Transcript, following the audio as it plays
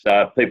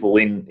people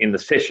in the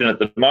session at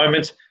the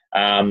moment,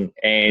 and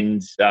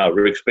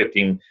we're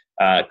expecting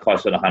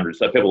close to 100.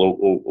 So people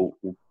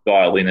will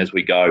dial in as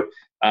we go.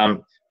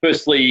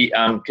 Firstly,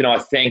 can I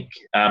thank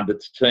the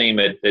team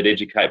at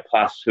Educate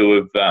Plus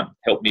who have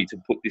helped me to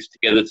put this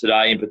together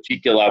today, in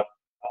particular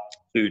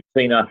to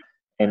Tina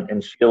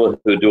and Sheila,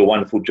 who do a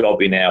wonderful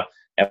job in our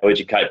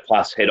Educate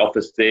Plus head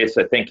office there.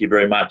 So thank you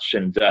very much,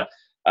 and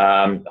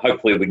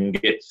hopefully we can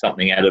get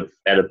something out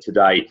of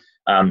today.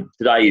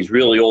 Today is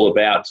really all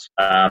about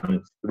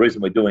the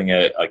reason we're doing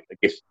I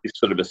guess this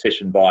sort of a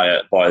session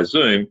via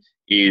Zoom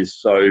is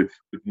so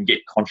we can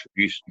get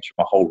contributions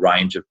from a whole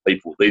range of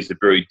people. These are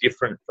very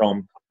different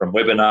from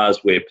webinars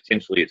where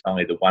potentially it's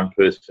only the one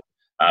person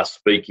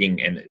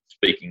speaking and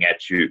speaking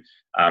at you.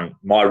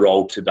 My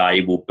role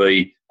today will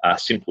be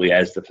simply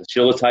as the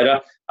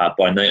facilitator.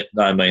 By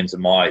no means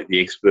am I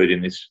the expert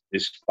in this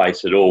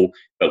space at all,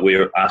 but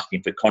we're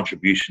asking for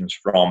contributions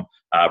from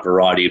a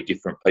variety of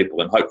different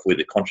people, and hopefully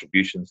the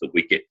contributions that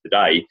we get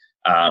today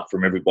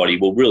from everybody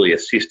will really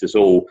assist us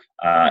all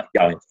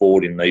going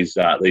forward in these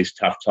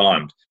tough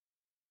times.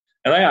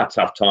 And they are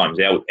tough times.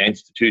 Our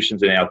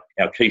institutions and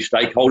our key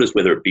stakeholders,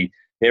 whether it be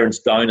parents,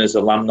 donors,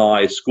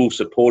 alumni, school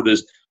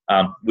supporters,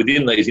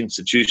 within these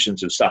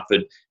institutions have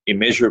suffered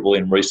immeasurably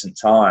in recent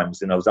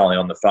times. And I was only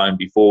on the phone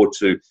before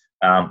to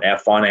our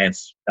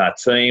finance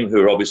team,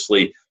 who are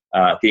obviously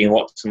getting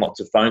lots and lots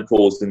of phone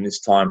calls in this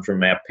time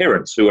from our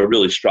parents who are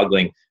really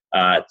struggling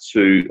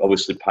to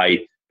obviously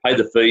pay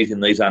the fees in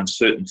these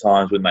uncertain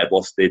times when they've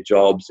lost their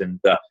jobs and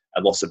a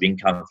loss of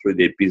income through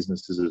their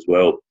businesses as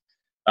well.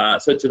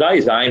 So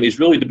today's aim is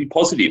really to be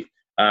positive.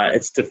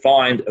 It's to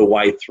find a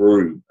way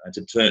through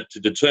and to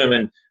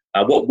determine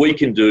what we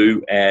can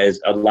do as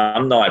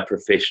alumni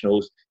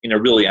professionals in a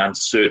really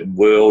uncertain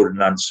world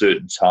and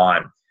uncertain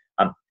time.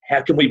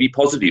 How can we be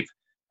positive?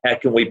 How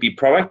can we be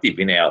proactive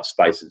in our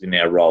spaces, in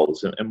our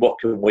roles? And what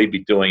can we be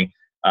doing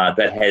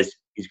that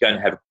is going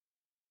to have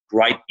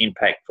great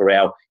impact for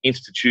our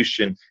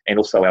institution and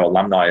also our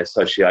alumni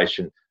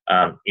association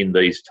in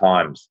these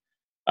times?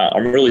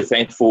 I'm really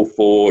thankful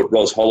for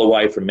Ros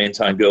Holloway from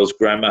Mentone Girls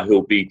Grammar, who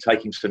will be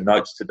taking some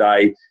notes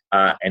today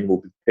and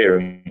will be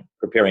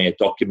preparing a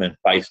document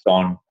based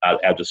on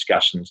our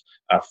discussions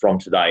from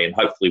today. And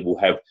hopefully we'll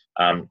have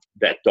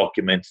that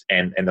document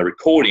and the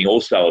recording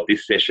also of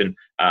this session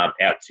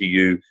out to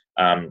you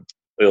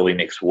early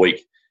next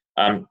week.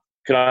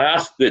 Can I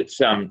ask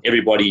that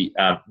everybody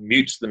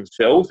mutes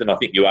themselves? And I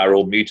think you are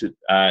all muted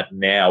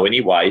now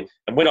anyway.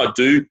 And when I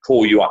do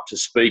call you up to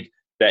speak,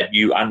 that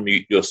you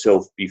unmute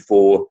yourself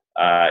before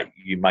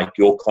you make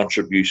your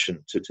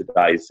contribution to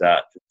today's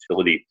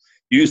facility.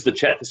 Use the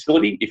chat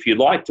facility if you'd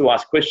like to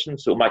ask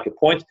questions or make a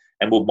point,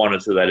 and we'll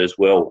monitor that as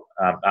well.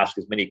 Ask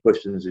as many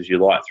questions as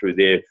you like through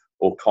there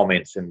or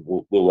comments, and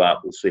we'll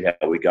see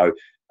how we go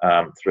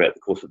throughout the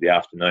course of the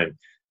afternoon.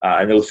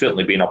 And there will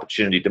certainly be an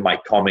opportunity to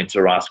make comments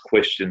or ask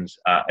questions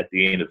at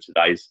the end of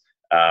today's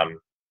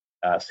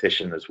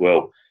session as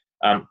well.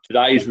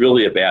 Today is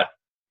really about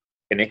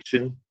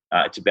connection.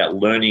 It's about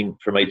learning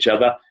from each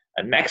other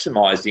and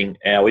maximising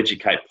our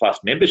Educate Plus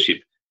membership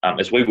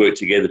as we work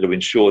together to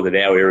ensure that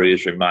our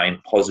areas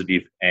remain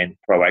positive and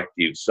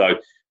proactive. So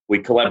we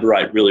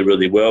collaborate really,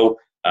 really well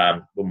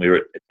when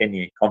we're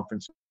attending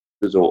conferences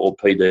or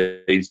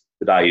PDs.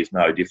 Today is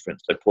no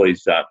different. So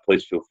please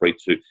feel free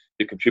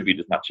to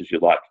contribute as much as you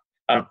like.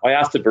 I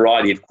asked a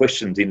variety of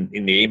questions in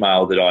the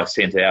email that I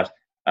sent out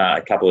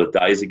a couple of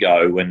days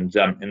ago, and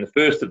the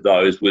first of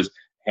those was,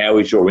 how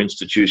is your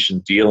institution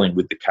dealing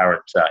with the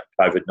current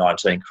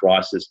COVID-19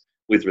 crisis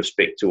with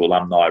respect to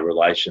alumni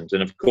relations?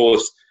 And of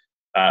course,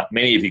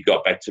 many of you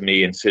got back to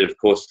me and said, of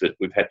course, that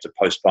we've had to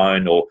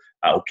postpone or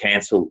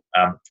cancel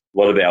a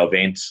lot of our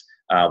events.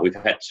 We've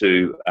had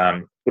to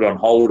put on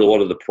hold a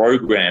lot of the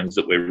programs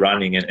that we're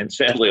running. And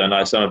sadly, I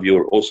know some of you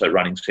are also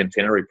running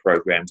centenary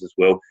programs as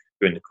well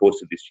during the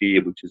course of this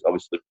year, which is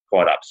obviously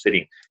quite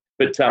upsetting.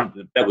 But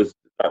they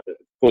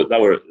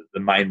were the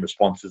main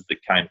responses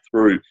that came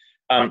through.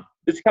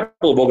 There's a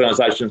couple of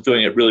organisations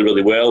doing it really,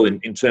 really well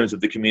in terms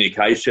of the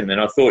communication.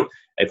 And I thought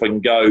if I can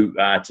go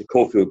to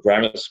Caulfield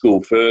Grammar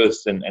School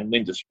first, and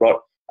Linda Sprott,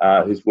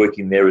 who's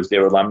working there as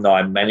their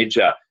alumni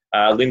manager.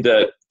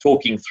 Linda,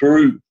 talking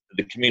through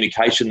the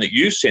communication that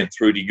you sent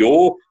through to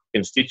your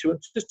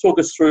constituents, just talk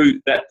us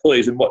through that,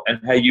 please, and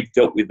how you've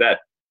dealt with that.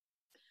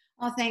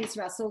 Oh, thanks,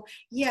 Russell.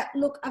 Yeah,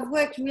 look, I've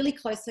worked really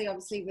closely,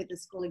 obviously, with the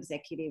school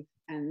executive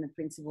and the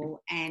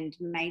principal, and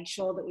made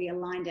sure that we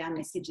aligned our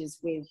messages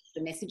with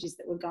the messages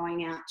that were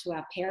going out to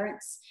our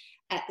parents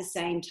at the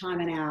same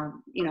time in our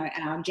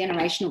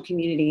generational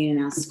community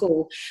in our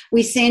school.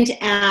 We sent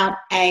out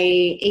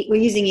we're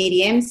using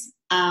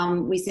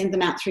EDMs. We sent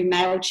them out through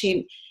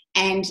MailChimp,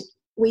 and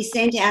we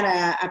sent out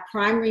a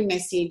primary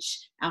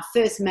message, our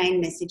first main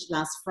message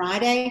last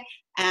Friday.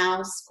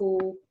 Our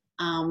school,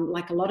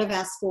 like a lot of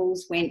our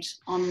schools, went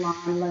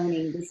online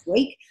learning this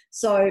week.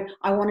 So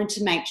I wanted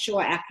to make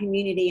sure our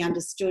community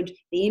understood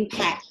the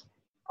impact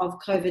of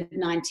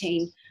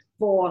COVID-19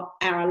 for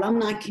our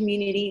alumni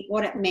community,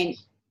 what it meant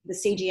the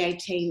CGA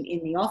team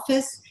in the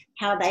office,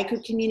 how they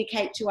could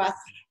communicate to us,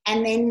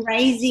 and then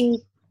raising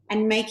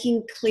and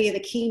making clear the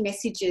key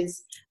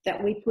messages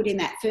that we put in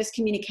that first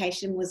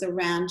communication was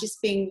around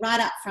just being right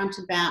up front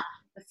about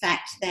the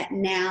fact that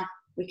now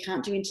we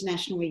can't do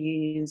international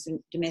reunions and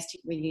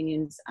domestic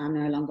reunions are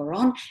no longer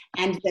on,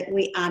 and that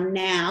we are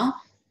now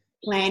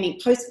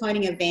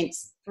postponing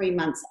events 3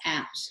 months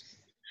out.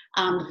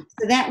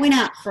 So that went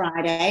out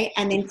Friday,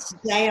 and then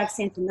today I've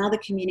sent another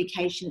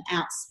communication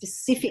out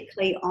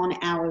specifically on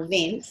our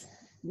events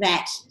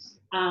that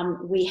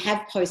we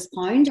have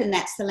postponed, and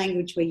that's the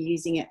language we're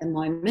using at the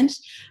moment,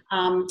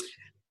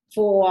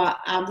 for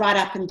right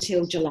up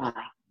until July.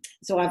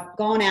 So I've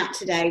gone out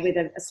today with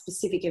a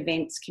specific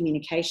events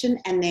communication,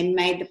 and then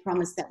made the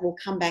promise that we'll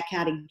come back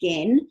out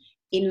again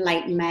in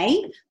late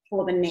May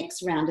for the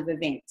next round of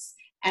events.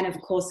 And of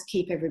course,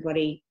 keep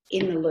everybody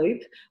in the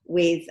loop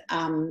with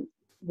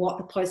what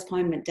the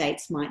postponement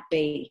dates might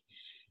be.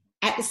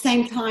 At the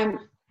same time,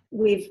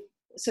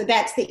 so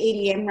that's the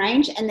EDM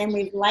range, and then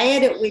we've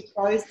layered it with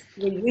those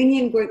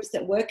reunion groups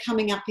that were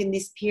coming up in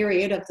this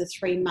period of the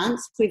 3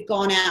 months. We've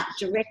gone out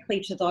directly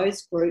to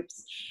those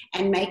groups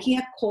and making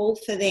a call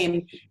for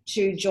them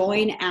to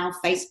join our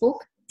Facebook.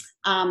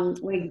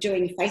 We're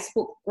doing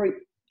Facebook group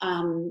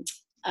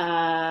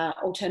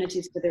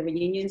alternatives for the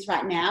reunions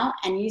right now,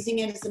 and using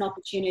it as an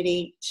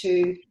opportunity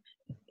to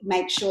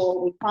make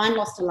sure we find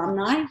lost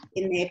alumni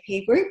in their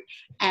peer group,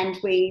 and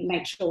we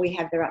make sure we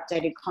have their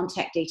updated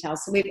contact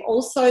details. So we've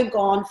also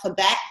gone for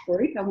that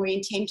group, and we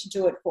intend to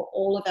do it for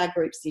all of our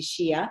groups this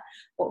year,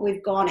 but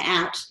we've gone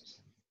out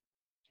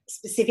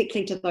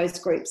specifically to those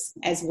groups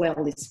as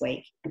well this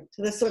week.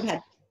 So they sort of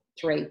had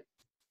 3.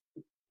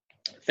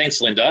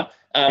 Thanks, Linda.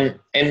 And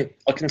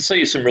I can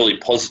see some really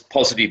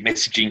positive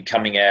messaging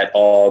coming out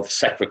of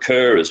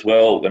Sacre-Cœur as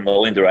well. And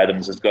Melinda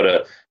Adams has got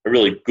a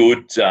really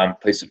good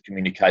piece of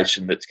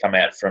communication that's come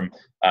out from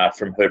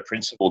her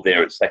principal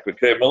there at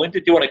Sacre-Cœur. Melinda,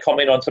 do you want to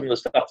comment on some of the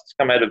stuff that's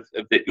come out of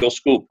your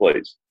school,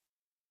 please?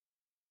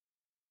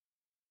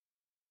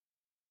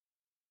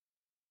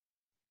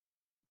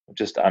 I'll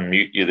just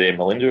unmute you there,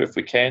 Melinda, if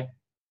we can.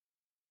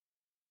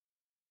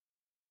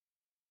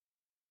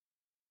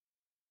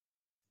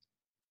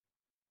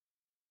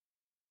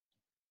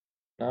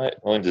 No,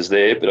 Melinda's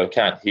there, but I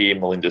can't hear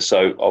Melinda,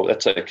 so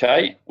that's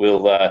okay.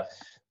 We'll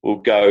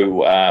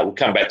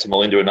come back to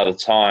Melinda another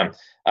time.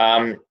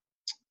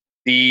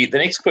 The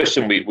next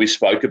question we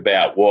spoke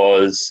about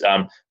was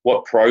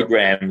what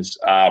programs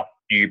are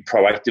you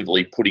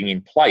proactively putting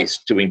in place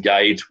to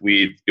engage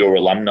with your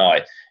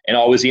alumni? And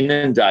I was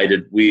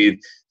inundated with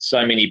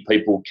so many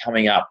people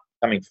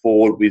coming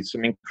forward with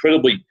some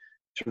incredibly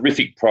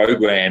terrific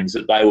programs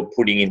that they were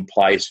putting in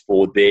place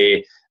for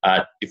their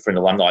different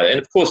alumni. And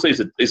of course, these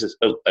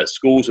are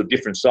schools of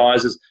different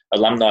sizes,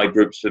 alumni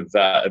groups of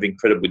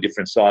incredibly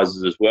different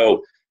sizes as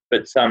well.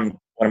 But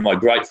one of my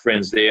great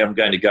friends there, I'm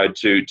going to go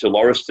to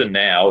Lauriston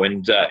now,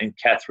 and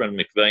Catherine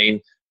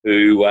McVean,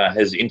 who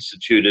has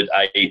instituted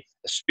a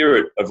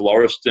Spirit of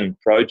Lauriston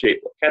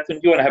project. Catherine,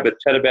 do you want to have a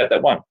chat about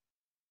that one?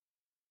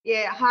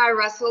 Yeah, hi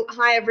Russell,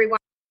 hi everyone.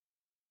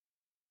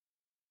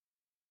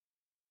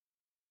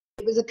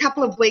 It was a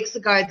couple of weeks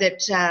ago that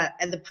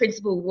the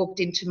principal walked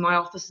into my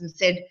office and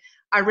said,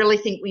 I really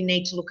think we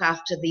need to look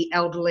after the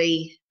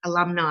elderly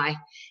alumni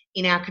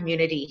in our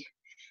community.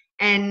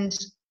 And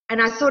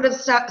I sort of,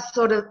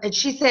 and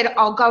she said,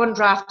 I'll go and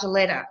draft a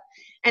letter.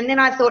 And then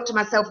I thought to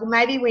myself, well,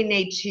 maybe we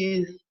need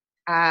to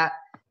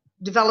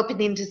develop it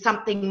into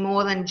something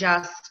more than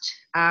just,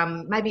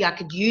 maybe I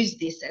could use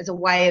this as a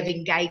way of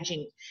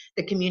engaging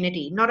the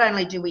community. Not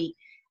only do we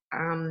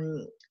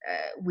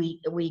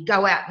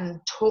go out and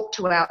talk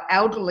to our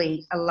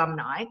elderly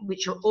alumni,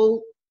 which are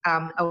all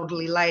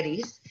elderly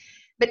ladies,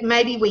 but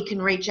maybe we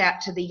can reach out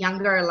to the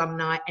younger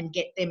alumni and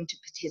get them to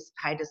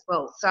participate as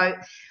well. So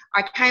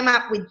I came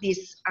up with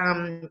this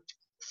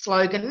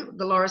slogan,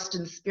 the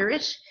Lauriston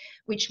Spirit,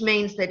 which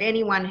means that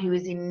anyone who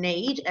is in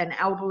need, an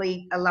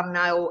elderly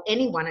alumni or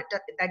anyone,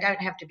 they don't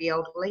have to be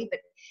elderly,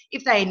 but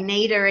if they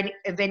need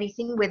of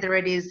anything, whether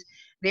it is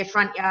their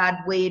front yard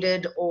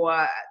weeded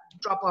or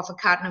drop off a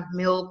carton of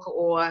milk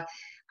or,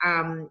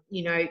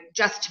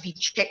 just to be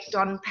checked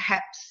on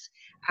perhaps,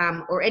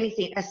 or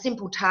anything, a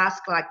simple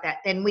task like that,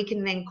 then we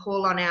can then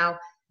call on our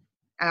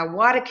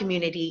wider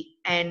community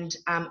and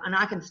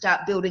I can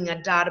start building a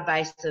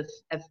database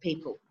of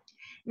people.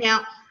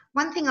 Now,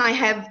 one thing I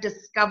have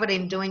discovered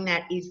in doing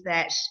that is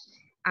that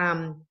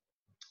I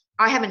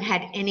haven't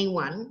had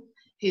anyone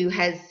who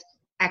has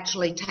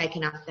actually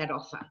taken up that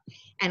offer.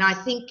 And I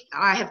think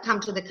I have come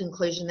to the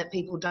conclusion that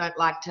people don't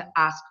like to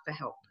ask for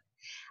help.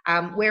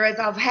 Whereas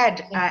I've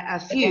had a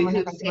few who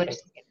have said,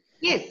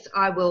 yes,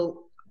 I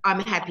will, I'm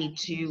happy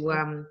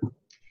to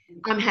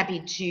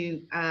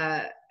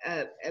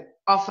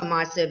offer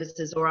my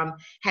services, or I'm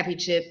happy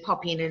to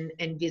pop in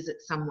and visit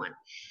someone.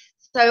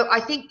 So I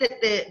think that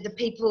the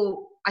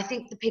people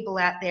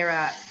out there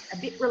are a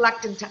bit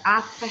reluctant to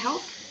ask for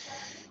help,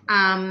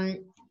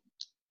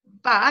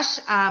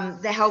 but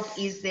the help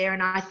is there,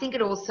 and I think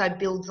it also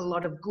builds a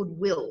lot of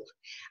goodwill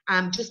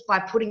just by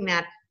putting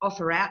that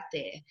offer out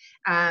there,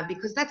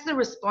 because that's the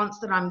response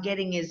that I'm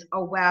getting is,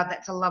 oh wow,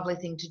 that's a lovely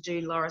thing to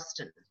do,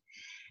 Lauriston.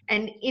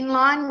 And in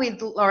line with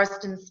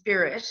Lauriston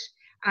Spirit,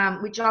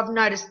 which I've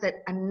noticed that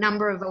a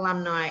number of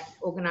alumni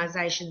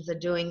organisations are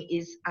doing,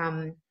 is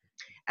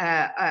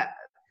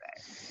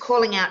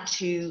calling out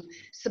to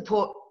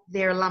support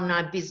their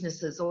alumni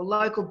businesses or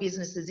local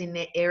businesses in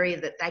their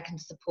area that they can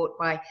support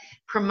by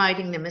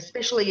promoting them,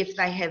 especially if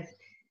they have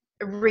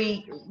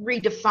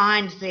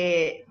redefined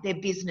their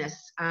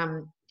business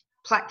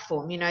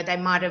platform. They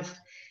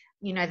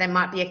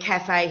might be a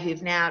cafe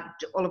who've now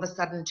all of a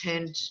sudden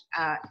turned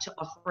to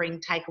offering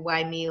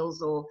takeaway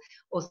meals or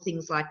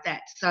things like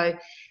that. So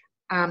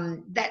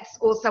that's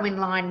also in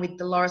line with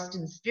the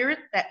Lauriston Spirit,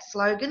 that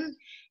slogan.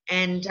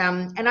 And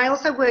I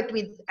also worked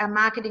with our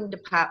marketing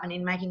department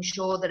in making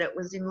sure that it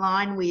was in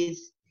line with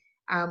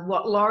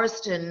what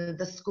Lauriston,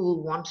 the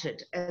school,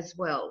 wanted as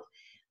well.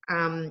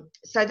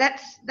 So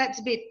that's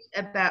a bit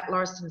about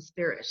Lauriston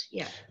Spirit.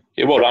 Yeah.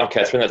 Yeah, well done,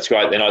 Catherine. That's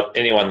great. And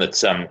anyone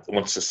that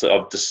wants to,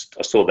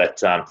 I saw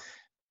that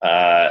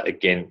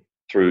again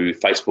through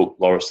Facebook,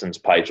 Lauriston's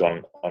page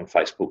on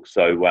Facebook.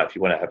 So if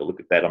you want to have a look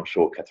at that, I'm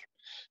sure,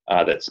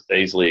 Catherine, that's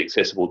easily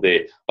accessible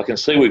there. I can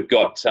see we've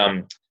got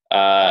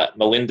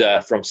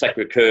Melinda from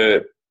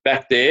Sacré-Cœur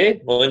back there.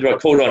 Melinda, I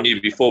called on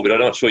you before, but I'm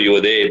not sure you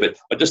were there. But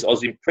I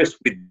was impressed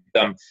with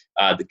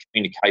the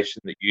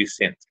communication that you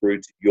sent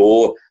through to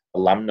your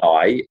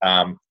alumni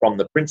from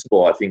the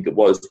principal, I think it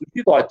was. Would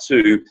you like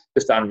to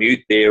just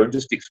unmute there and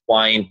just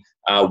explain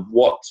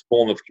what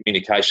form of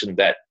communication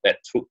that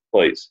took,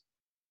 please?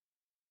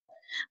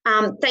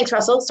 Thanks,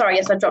 Russell. Sorry,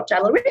 yes, I dropped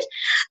out a little bit.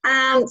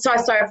 So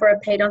sorry for a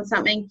repeat on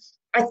something.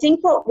 I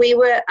think what we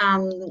were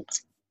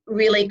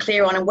really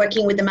clear on, and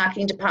working with the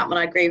marketing department,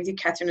 I agree with you,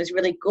 Catherine, is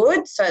really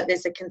good. So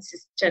there's a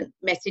consistent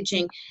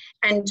messaging,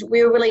 and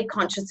we were really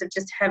conscious of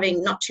just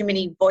having not too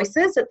many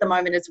voices at the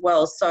moment as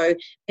well. So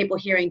people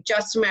hearing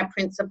just from our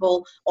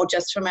principal or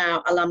just from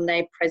our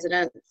alumni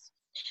presidents.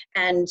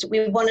 And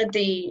we wanted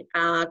the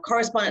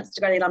correspondence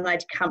to go to the alumni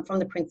to come from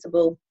the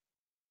principal.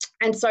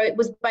 And so it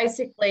was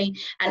basically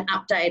an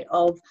update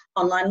of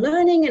online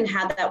learning and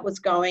how that was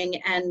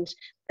going. And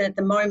at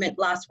the moment,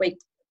 last week,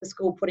 the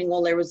school putting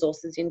all their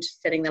resources into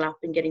setting that up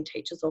and getting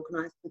teachers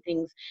organised and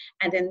things.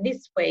 And then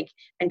this week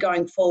and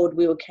going forward,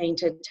 we were keen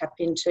to tap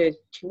into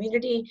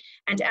community.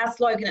 And our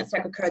slogan at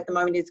Sacré-Cœur at the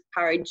moment is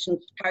courage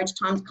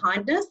times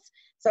kindness.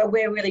 So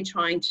we're really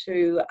trying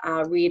to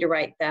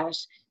reiterate that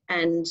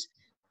and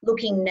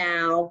looking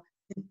now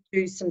to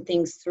do some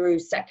things through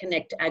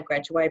SatConnect, our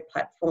Graduate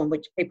platform,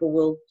 which people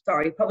will,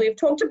 probably have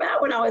talked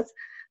about when I was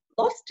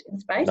lost in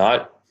space.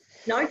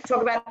 No,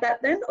 talk about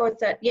that then? Or is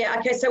that, yeah,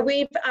 okay, so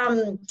we've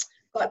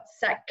got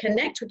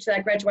SatConnect, which is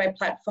our Graduate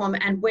platform,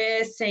 and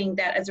we're seeing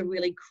that as a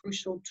really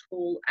crucial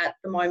tool at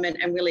the moment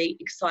and really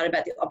excited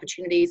about the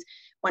opportunities.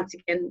 Once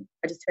again,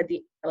 I just heard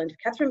the tail end of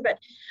Catherine, but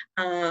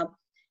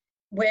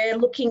we're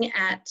looking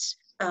at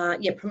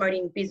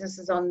promoting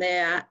businesses on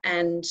there,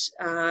 and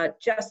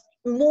just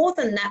more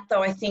than that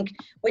though, I think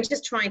we're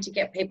just trying to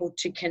get people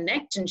to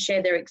connect and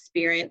share their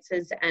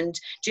experiences, and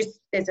just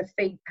there's a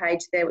feed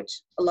page there,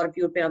 which a lot of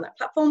you would be on that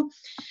platform,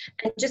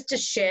 and just to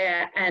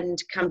share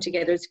and come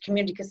together as a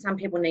community, because some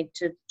people need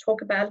to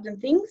talk about it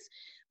and things,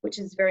 which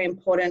is very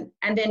important.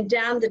 And then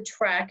down the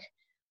track,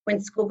 when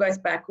school goes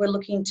back, we're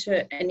looking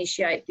to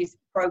initiate this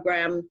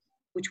program,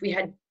 which we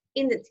had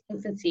in its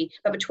infancy,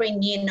 but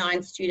between Year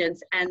 9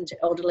 students and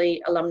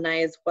elderly alumni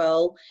as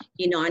well.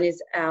 Year 9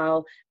 is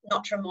our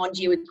not remind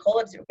year, we call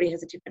it, everybody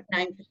has a different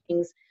name for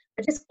things,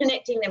 but just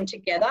connecting them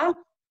together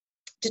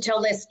to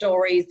tell their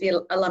stories,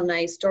 the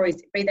alumni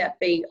stories, be that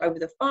be over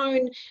the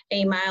phone,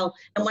 email,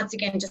 and once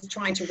again, just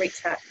trying to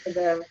reach out to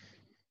the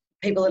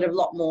people that are a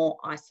lot more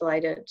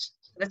isolated.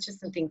 So that's just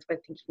some things we're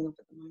thinking of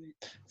at the moment.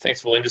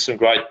 Thanks, Melinda. Some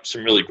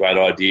really great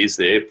ideas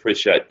there.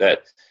 Appreciate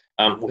that.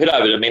 We'll head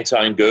over to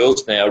Mentone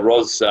Girls now.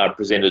 Ros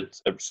presented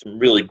some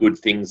really good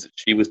things that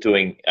she was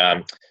doing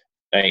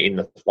in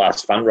the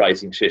last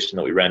fundraising session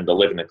that we ran at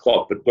 11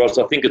 o'clock. But Ros,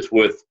 I think it's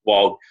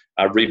worthwhile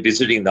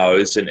revisiting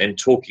those and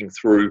talking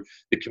through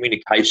the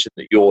communication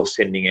that you're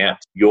sending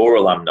out to your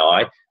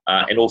alumni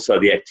and also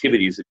the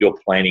activities that you're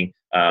planning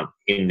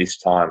in this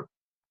time.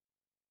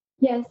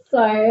 Yes,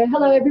 so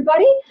hello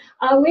everybody.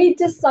 We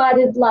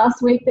decided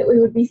last week that we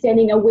would be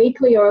sending a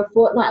weekly or a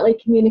fortnightly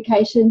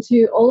communication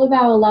to all of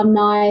our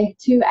alumni,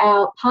 to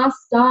our past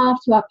staff,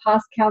 to our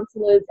past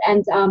counsellors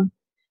and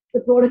the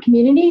broader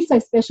community, so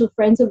special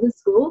friends of the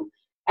school.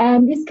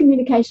 And this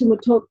communication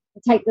would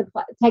take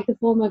the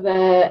form of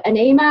an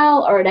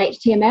email or an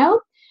HTML,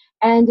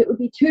 and it would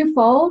be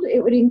twofold.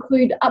 It would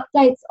include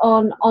updates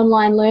on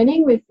online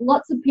learning with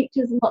lots of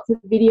pictures and lots of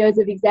videos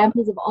of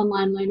examples of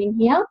online learning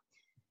here.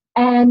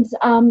 And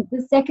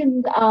the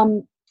second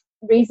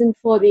reason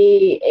for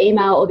the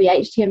email or the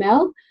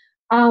HTML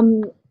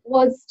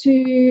was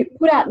to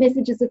put out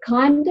messages of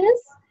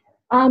kindness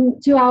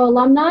to our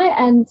alumni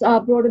and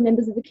broader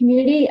members of the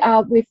community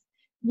with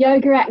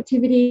yoga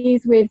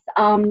activities, with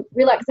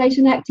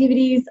relaxation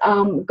activities.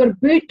 We've got a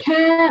boot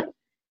camp,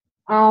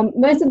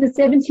 Most of the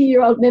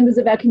 70-year-old members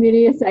of our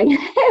community are saying, hey,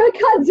 we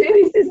can't do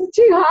this, this is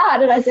too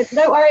hard. And I said,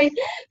 don't worry,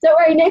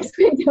 next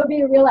week there'll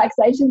be a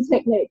relaxation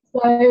technique.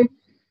 So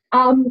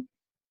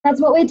that's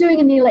what we're doing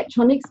in the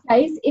electronic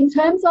space. In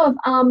terms of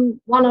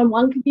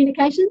one-on-one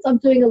communications, I'm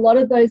doing a lot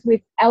of those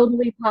with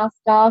elderly past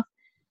staff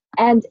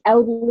and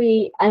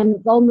elderly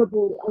and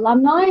vulnerable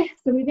alumni.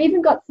 So we've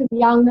even got some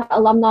young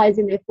alumni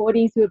in their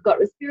 40s who have got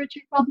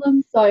respiratory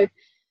problems. So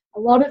a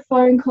lot of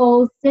phone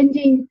calls,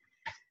 sending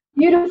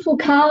beautiful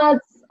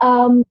cards.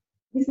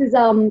 This is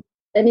an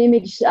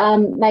image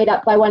made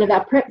up by one of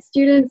our prep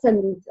students,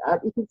 and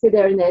you can see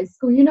they're in their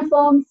school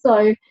uniforms.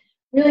 So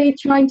really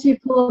trying to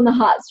pull on the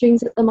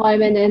heartstrings at the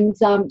moment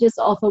and just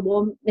offer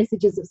warm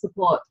messages of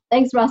support.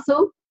 Thanks,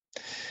 Russell.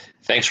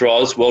 Thanks,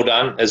 Ros. Well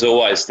done, as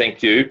always.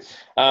 Thank you.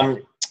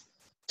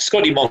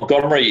 Scotty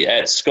Montgomery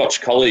at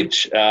Scotch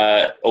College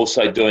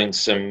also doing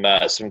some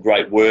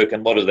great work,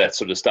 and a lot of that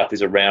sort of stuff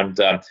is around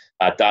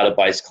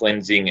database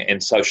cleansing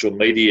and social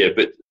media.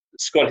 But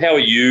Scott, how are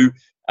you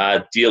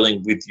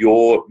dealing with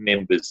your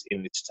members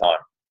in this time?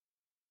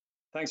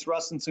 Thanks,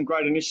 Russ, and some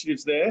great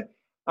initiatives there.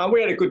 We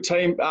had a good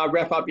team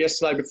wrap up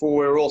yesterday before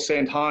we were all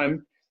sent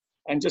home.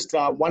 And just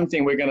one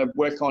thing we're going to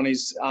work on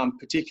is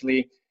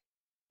particularly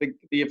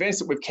the events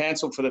that we've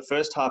cancelled for the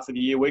first half of the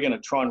year. We're going to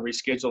try and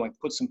reschedule and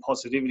put some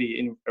positivity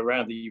in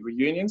around the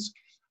reunions,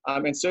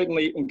 and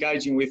certainly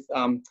engaging with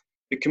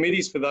the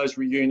committees for those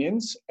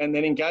reunions, and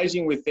then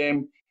engaging with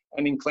them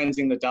and in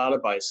cleansing the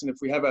database. And if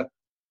we have a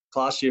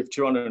class year of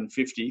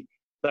 250,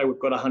 say we've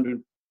got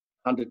 100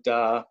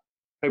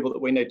 people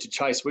that we need to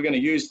chase, we're going to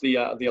use the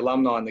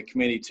alumni and the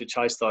committee to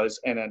chase those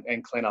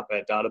and clean up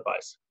our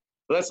database.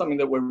 So that's something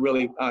that we're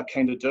really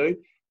keen to do.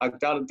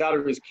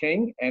 Data is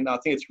king, and I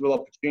think it's a real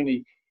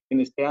opportunity in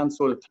this down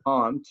sort of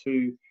time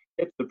to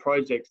get to the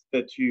projects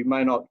that you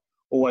may not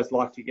always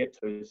like to get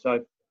to. So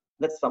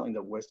that's something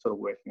that we're sort of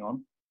working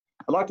on.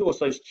 I'd like to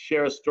also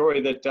share a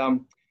story that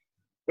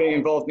being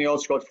involved in the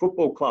Old Scotch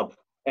Football Club,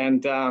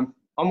 and I'm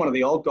one of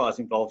the old guys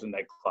involved in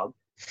that club.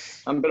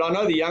 But I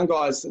know the young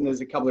guys, and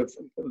there's a couple of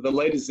the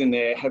leaders in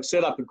there, have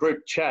set up a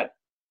group chat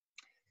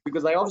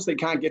because they obviously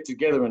can't get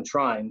together and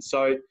train.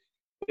 So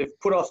they've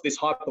put off this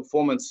high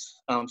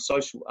performance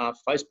social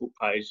Facebook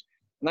page,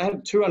 and they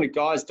had 200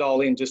 guys dial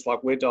in just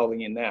like we're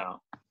dialing in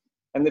now.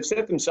 And they've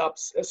set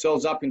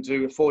themselves up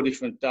into 4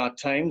 different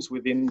teams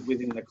within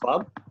the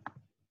club.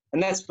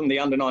 And that's from the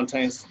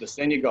under-19s to the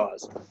senior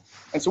guys.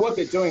 And so what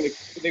they're doing,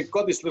 they've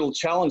got this little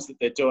challenge that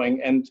they're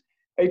doing, and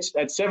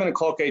at 7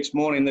 o'clock each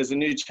morning, there's a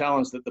new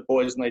challenge that the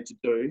boys need to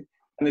do,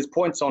 and there's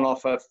points on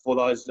offer for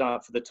those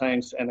for the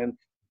teams, and then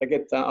they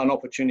get an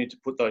opportunity to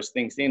put those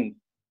things in.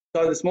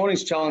 So this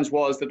morning's challenge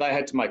was that they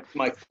had to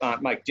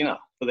make dinner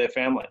for their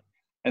family,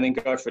 and then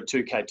go for a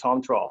 2K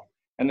time trial,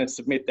 and then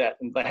submit that.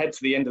 And they had to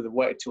the end of the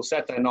week till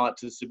Saturday night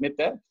to submit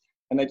that,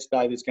 and each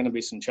day there's going to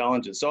be some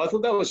challenges. So I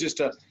thought that was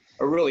just a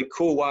really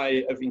cool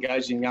way of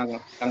engaging young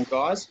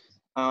guys.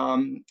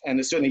 And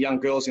there's certainly young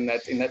girls in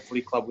that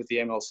footy club with the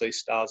MLC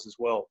Stars as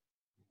well.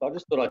 So I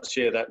just thought I'd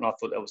share that, and I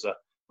thought that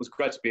was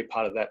great to be a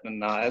part of that.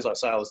 And as I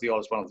say, I was the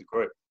oldest one of the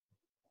group.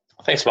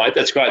 Thanks, mate.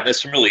 That's great. There's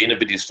some really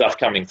innovative stuff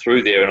coming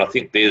through there, and I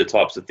think they're the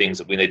types of things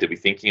that we need to be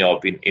thinking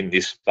of in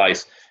this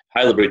space.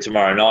 Haileybury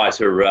tomorrow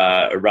night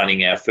are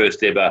running our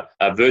first ever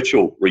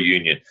virtual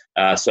reunion.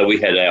 So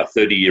we had our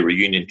 30-year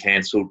reunion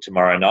cancelled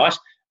tomorrow night.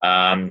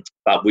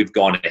 But we've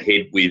gone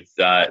ahead with,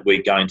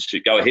 we're going to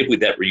go ahead with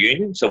that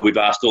reunion. So we've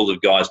asked all the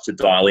guys to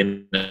dial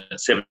in at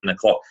 7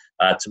 o'clock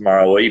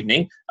tomorrow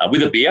evening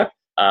with a beer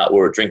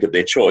or a drink of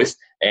their choice.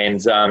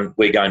 And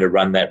we're going to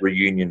run that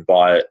reunion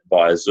via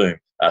Zoom.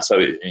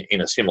 So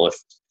in a similar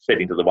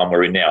setting to the one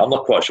we're in now. I'm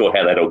not quite sure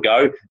how that'll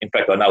go. In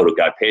fact, I know it'll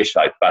go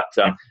pear-shaped, but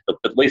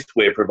at least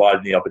we're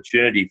providing the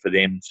opportunity for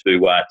them to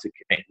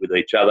connect with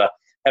each other,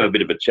 have a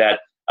bit of a chat,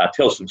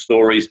 tell some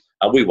stories.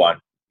 We won't.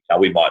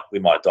 We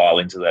might dial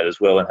into that as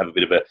well and have a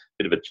bit of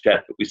a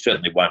chat, but we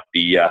certainly won't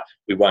be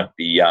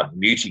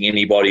muting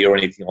anybody or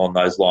anything along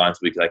those lines.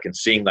 They can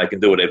sing, they can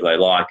do whatever they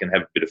like and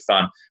have a bit of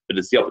fun, but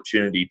it's the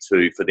opportunity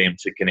for them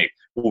to connect.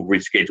 We'll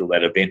reschedule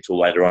that event till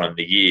later on in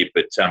the year,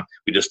 but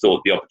we just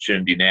thought the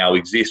opportunity now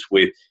exists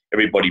with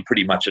everybody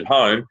pretty much at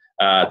home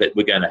that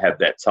we're going to have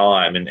that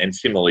time, and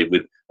similarly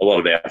with a lot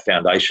of our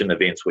foundation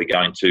events, we're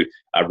going to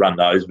run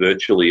those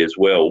virtually as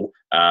well,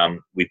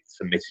 with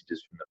some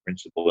messages from the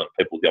principal and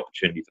people, the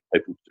opportunity for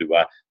people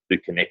to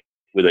connect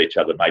with each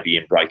other, maybe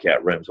in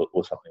breakout rooms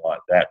or something like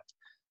that.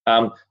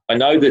 I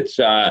know that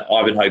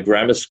Ivanhoe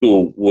Grammar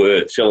School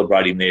were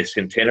celebrating their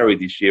centenary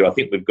this year. I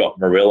think we've got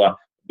Marilla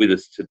with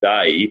us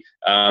today.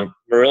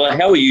 Marilla,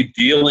 how are you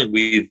dealing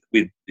with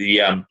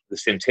the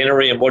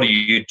centenary, and what are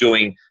you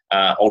doing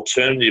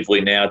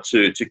alternatively now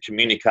to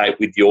communicate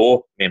with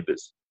your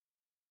members?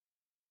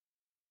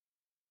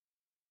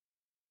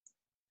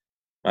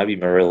 Maybe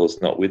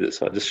Marilla's not with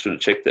us. I just should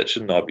have checked that,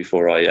 shouldn't I,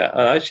 before I...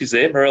 oh, no, she's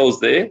there.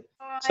 Marilla's there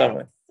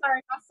somewhere.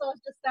 Sorry, Russell, I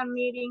was just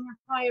unmuting.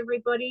 Hi,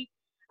 everybody.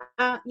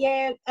 A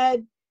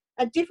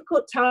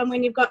difficult time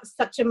when you've got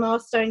such a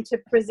milestone to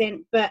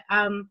present, but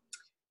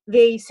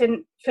the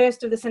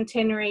first of the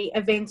centenary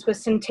events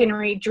was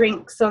centenary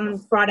drinks on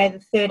Friday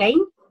the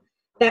 13th.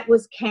 That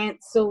was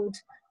cancelled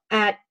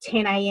at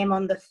 10 a.m.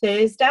 on the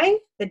Thursday,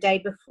 the day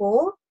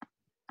before.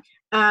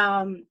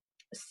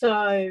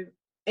 So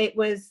it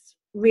was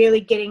really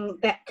getting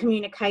that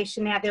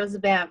communication out. There was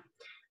about,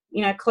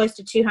 close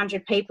to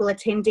 200 people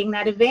attending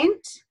that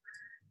event.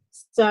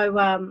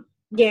 So,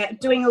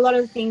 doing a lot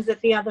of the things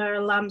that the other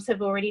alums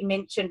have already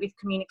mentioned with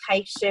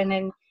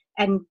communication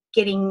and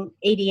getting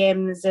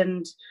EDMs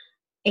and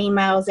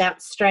emails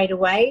out straight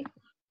away.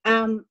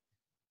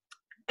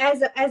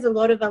 As a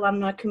lot of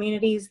alumni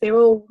communities, they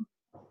all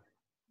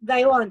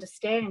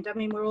understand. I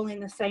mean, we're all in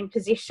the same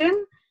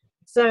position.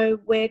 So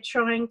we're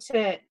trying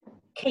to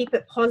keep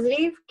it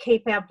positive,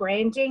 keep our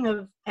branding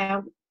of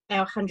our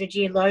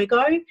 100-year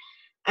logo,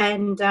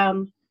 and,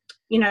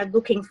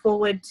 looking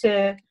forward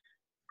to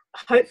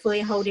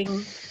hopefully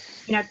holding,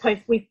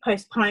 we've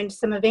postponed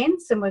some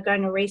events and we're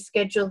going to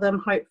reschedule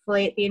them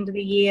hopefully at the end of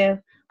the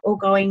year, all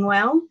going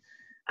well.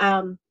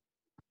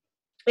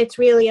 It's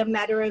really a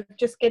matter of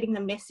just getting the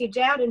message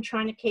out and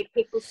trying to keep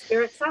people's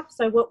spirits up.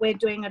 So what we're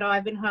doing at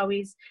Ivanhoe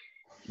is,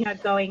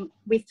 going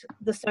with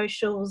the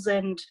socials,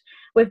 and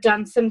we've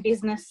done some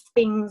business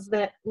things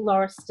that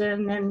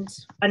Lauriston and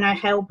I know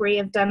Halbury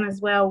have done as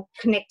well,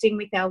 connecting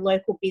with our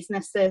local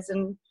businesses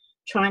and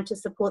trying to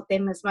support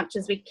them as much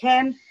as we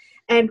can.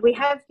 And we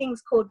have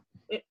things called,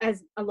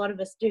 as a lot of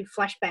us do,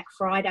 Flashback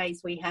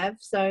Fridays we have.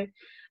 So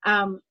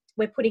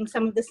we're putting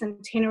some of the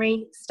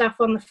centenary stuff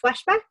on the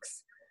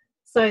flashbacks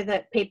so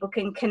that people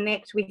can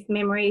connect with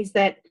memories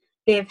that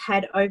they've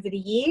had over the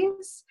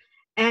years,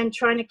 and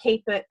trying to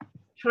keep it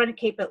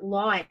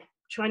light,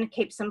 trying to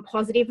keep some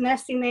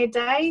positiveness in their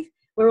day.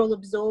 We're all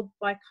absorbed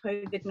by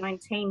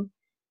COVID-19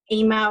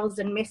 emails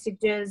and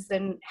messages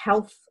and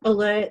health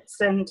alerts,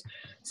 and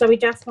so we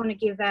just want to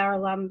give our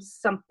alums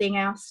something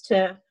else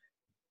to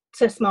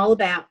smile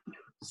about.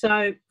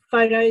 So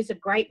photos are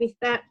great with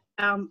that.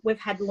 We've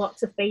had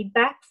lots of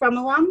feedback from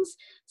alums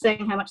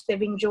saying how much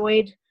they've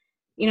enjoyed,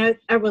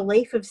 a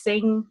relief of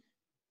seeing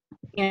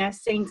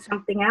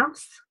something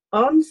else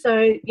on.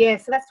 So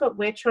that's what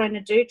we're trying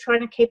to do,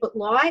 trying to keep it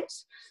light,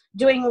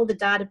 doing all the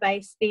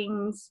database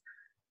things.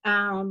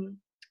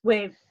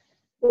 We're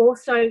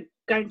also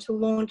going to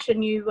launch a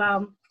new,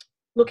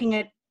 looking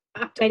at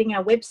updating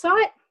our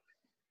website.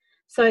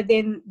 So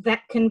then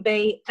that can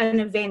be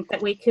an event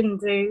that we can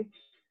do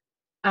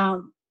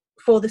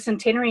for the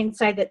centenary, and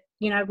say that,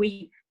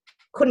 we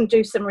couldn't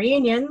do some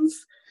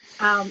reunions,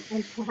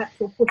 and perhaps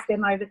we'll push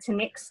them over to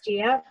next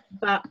year,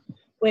 but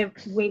we're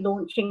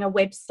launching a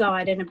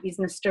website and a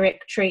business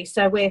directory.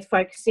 So we're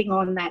focusing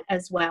on that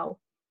as well.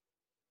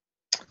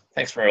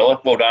 Thanks,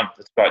 Marilla. Well done.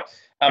 That's great.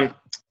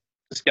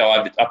 Let's go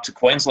up to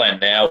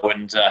Queensland now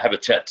and have a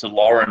chat to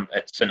Lauren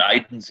at St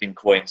Aidan's in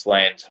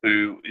Queensland,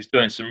 who is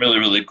doing some really,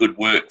 really good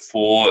work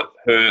for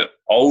her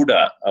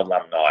older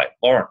alumni.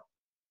 Lauren.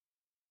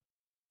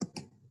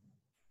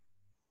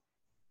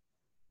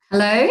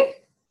 Hello.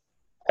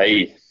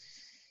 Hey.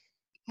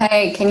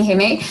 Hey, can you hear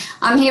me?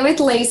 I'm here with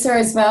Lisa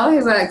as well,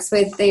 who works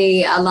with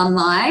the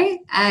alumni,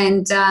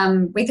 and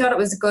we thought it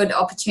was a good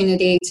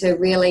opportunity to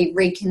really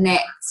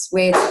reconnect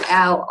with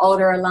our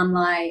older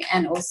alumni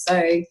and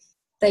also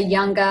the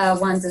younger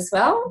ones as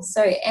well.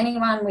 So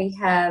anyone we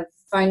have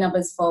phone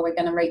numbers for, we're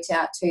going to reach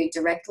out to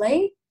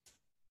directly,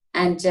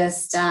 and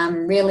just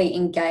really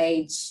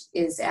engage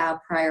is our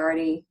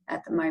priority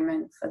at the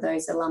moment for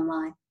those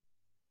alumni.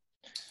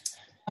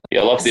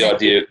 Yeah, I love the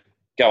idea.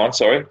 Go on,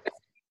 sorry.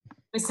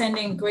 We're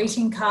sending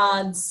greeting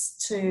cards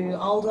to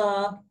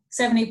older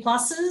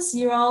 70-pluses,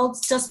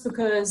 year-olds, just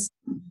because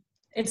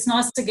it's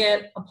nice to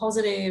get a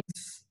positive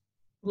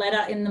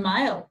letter in the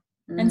mail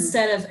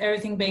instead of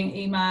everything being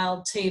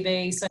email,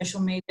 TV, social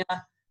media.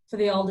 For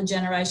the older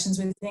generations,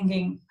 we're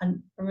thinking a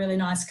really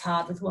nice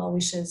card with well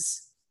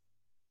wishes.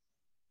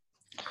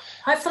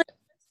 Hopefully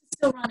it's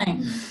still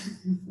running.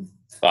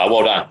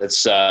 Well done.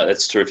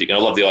 That's terrific. And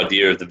I love the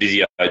idea of the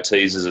video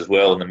teasers as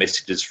well, and the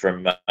messages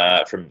from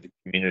the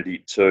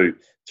community too.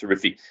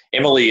 Terrific.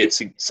 Emily at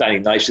St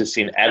Ignatius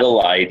in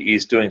Adelaide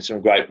is doing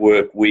some great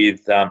work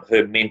with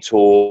her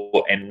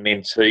mentor and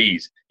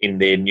mentees in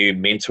their new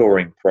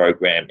mentoring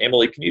program.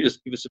 Emily, can you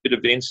just give us a bit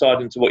of an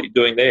insight into what you're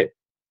doing there?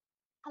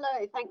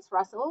 Hello, thanks,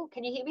 Russell.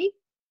 Can you hear me?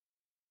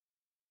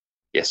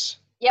 Yes.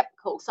 Yep,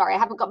 cool. Sorry, I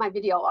haven't got my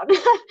video on.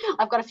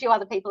 I've got a few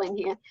other people in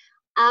here.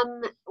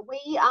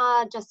 We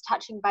are just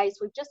touching base.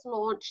 We've just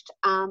launched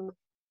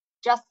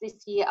just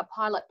this year a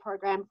pilot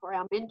program for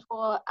our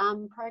mentor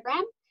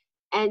program,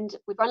 and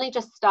we've only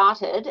just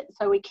started,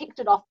 so we kicked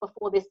it off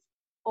before this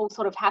all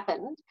sort of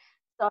happened.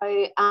 So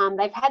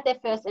they've had their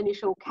first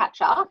initial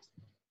catch-ups,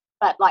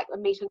 but like a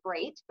meet and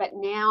greet, but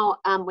now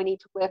we need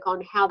to work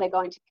on how they're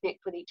going to connect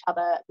with each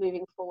other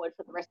moving forward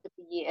for the rest of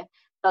the year.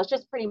 So it's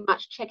just pretty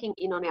much checking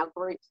in on our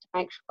groups to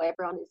make sure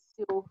everyone is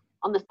still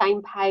on the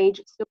same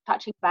page, still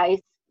touching base,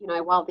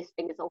 while this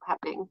thing is all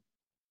happening.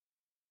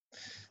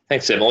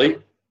 Thanks, Emily.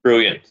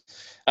 Brilliant.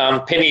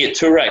 Penny at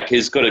Toorak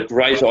has got a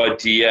great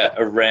idea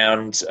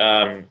around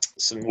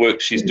some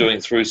work she's doing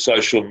through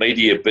social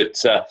media,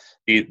 but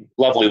the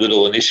lovely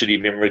little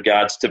initiative in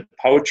regards to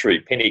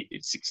poetry. Penny,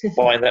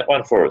 explain that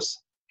one for us.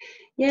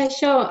 Yeah,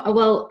 sure.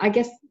 Well, I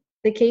guess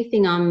the key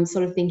thing I'm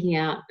sort of thinking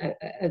out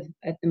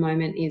at the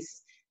moment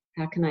is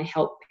how can I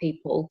help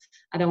people?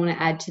 I don't want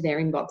to add to their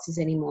inboxes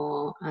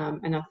anymore.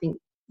 And I think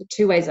the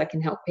two ways I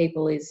can help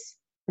people is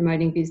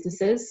promoting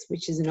businesses,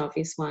 which is an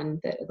obvious one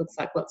that it looks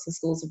like lots of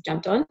schools have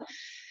jumped on.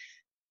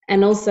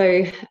 And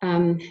also,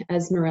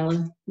 as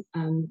Mirella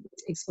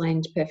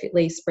explained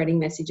perfectly, spreading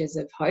messages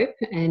of hope.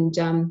 And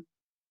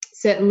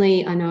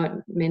certainly, I know at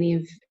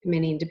many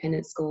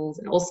independent schools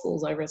and all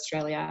schools over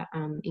Australia,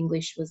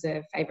 English was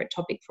a favourite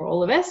topic for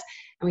all of us.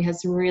 And we have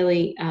some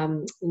really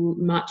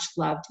much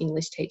loved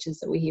English teachers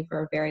that we're here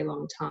for a very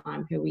long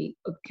time who we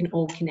can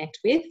all connect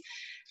with.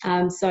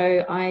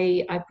 So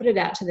I put it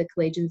out to the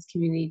Collegians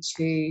community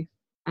to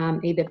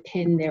either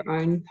pen their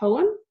own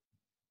poem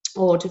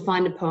or to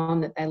find a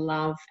poem that they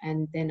love,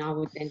 and then I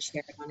would then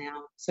share it on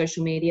our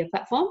social media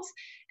platforms.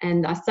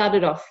 And I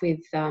started off with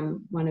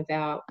one of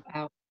our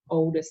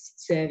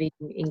oldest serving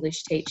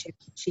English teachers.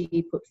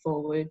 She put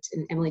forward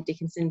an Emily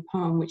Dickinson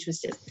poem, which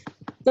was just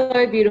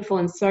so beautiful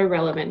and so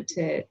relevant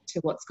to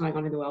what's going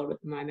on in the world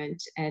at the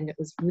moment. And it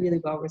was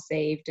really well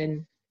received,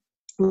 and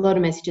a lot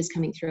of messages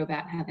coming through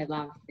about how they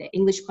love their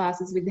English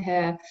classes with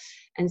her.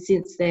 And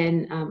since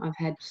then, I've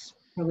had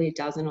probably a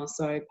dozen or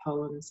so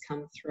poems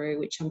come through,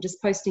 which I'm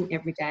just posting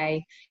every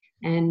day.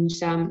 And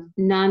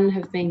none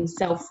have been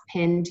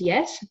self-penned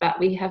yet, but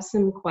we have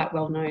some quite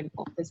well-known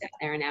authors out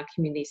there in our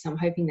community, so I'm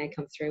hoping they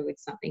come through with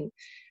something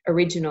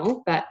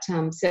original, but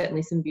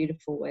certainly some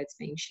beautiful words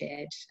being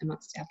shared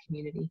amongst our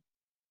community.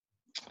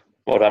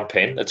 Well done,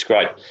 Pen. That's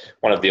great.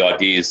 One of the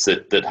ideas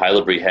that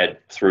Haileybury had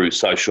through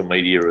social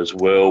media as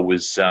well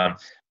was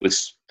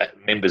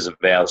members of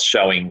ours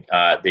showing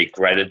their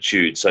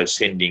gratitude, so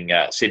sending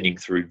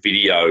through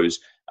videos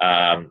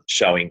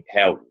showing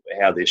how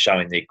they're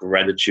showing their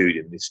gratitude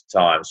in this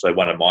time. So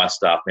one of my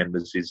staff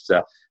members is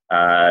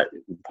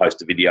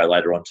post a video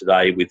later on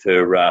today with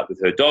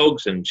her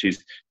dogs, and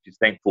she's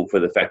thankful for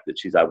the fact that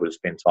she's able to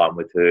spend time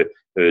with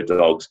her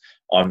dogs.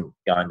 I'm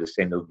going to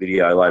send a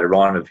video later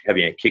on of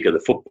having a kick of the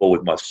football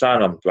with my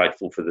son. I'm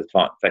grateful for the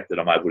fact that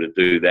I'm able to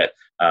do that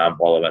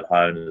while I'm at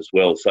home as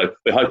well. So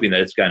we're hoping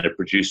that it's going to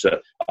produce a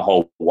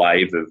whole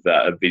wave of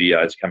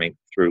videos coming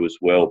through as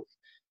well.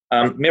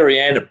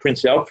 Marianne at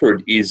Prince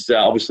Alfred is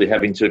obviously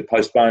having to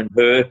postpone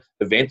her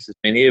events, as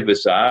many of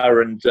us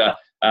are,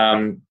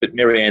 but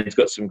Marianne's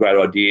got some great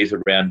ideas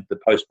around the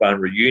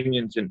postponed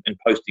reunions and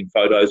posting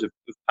photos of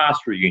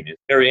past reunions.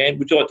 Marianne,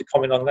 would you like to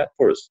comment on that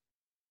for us?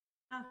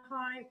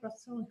 Hi,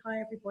 Russell, and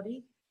hi,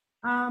 everybody.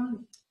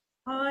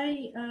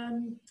 I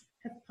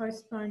have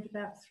postponed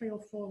about 3 or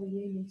 4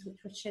 reunions which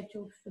were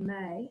scheduled for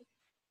May,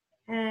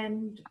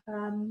 and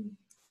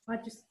I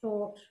just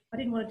thought I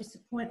didn't want to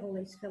disappoint all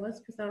these fellas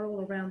because they're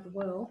all around the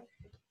world.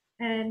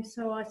 And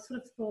so I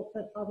sort of thought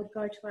that I would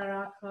go to our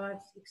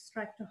archives,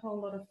 extract a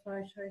whole lot of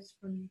photos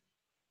from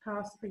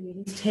past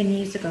reunions 10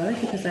 years ago,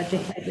 because they're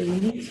decade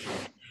reunions,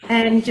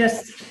 and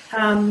just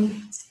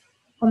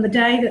on the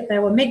day that they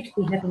were meant to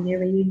be having their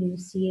reunion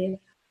this year,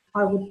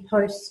 I would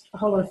post a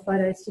whole lot of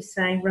photos just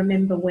saying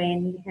remember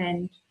when,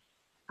 and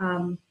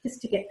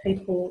just to get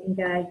people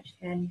engaged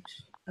and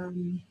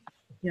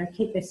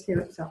keep their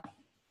spirits up.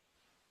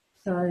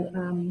 So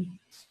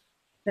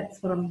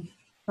that's what I'm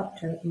up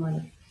to at the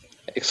moment.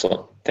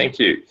 Excellent, thank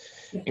you.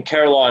 And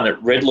Caroline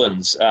at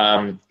Redlands,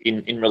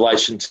 in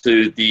relation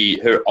to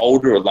her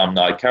older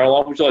alumni,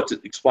 Caroline, would you like to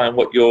explain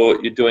what you're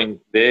doing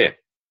there?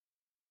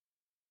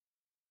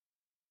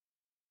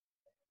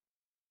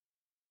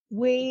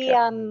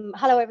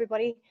 Hello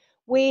everybody.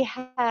 We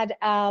had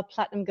our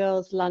Platinum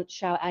Girls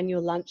lunch, our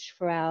annual lunch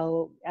for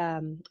our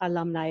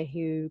alumni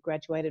who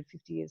graduated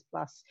 50 years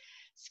plus,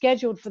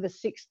 scheduled for the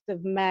 6th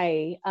of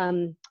May.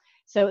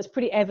 So it was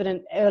pretty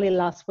evident early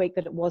last week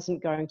that it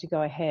wasn't going to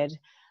go ahead.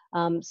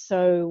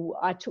 So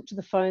I took to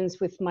the phones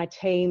with my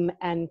team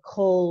and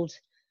called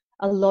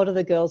a lot of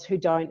the girls who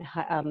don't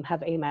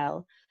have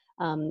email,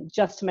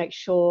 just to make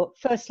sure,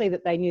 firstly,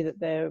 that they knew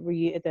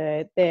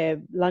that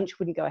their lunch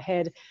wouldn't go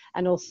ahead,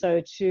 and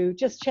also to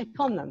just check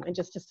on them and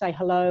just to say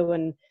hello.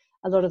 And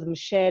a lot of them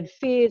shared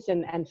fears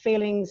and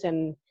feelings.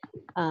 And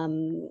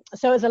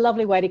so it was a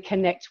lovely way to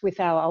connect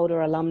with our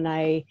older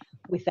alumni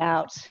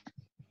without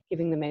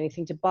giving them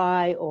anything to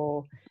buy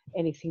or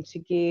anything to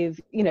give.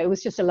 It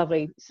was just a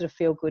lovely sort of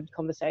feel-good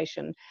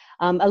conversation.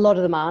 A lot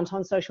of them aren't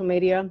on social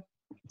media.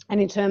 And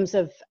in terms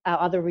of our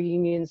other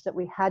reunions that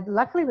we had,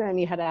 luckily we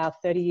only had our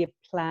 30-year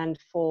planned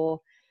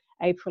for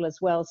April as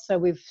well. So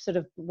we've sort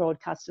of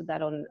broadcasted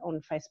that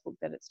on Facebook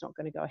that it's not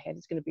going to go ahead.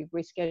 It's going to be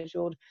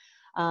rescheduled.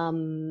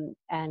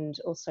 And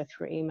also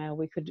through email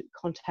we could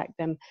contact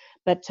them.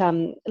 But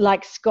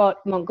like Scott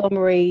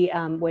Montgomery,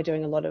 we're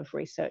doing a lot of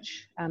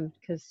research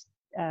because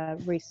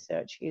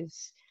research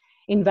is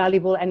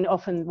invaluable, and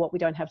often what we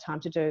don't have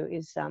time to do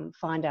is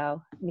find our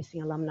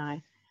missing alumni.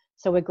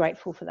 So we're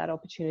grateful for that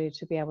opportunity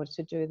to be able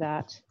to do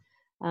that.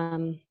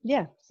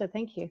 Yeah, so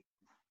thank you.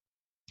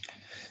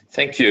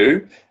 Thank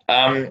you.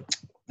 The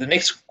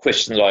next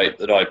question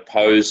that I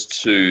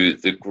posed to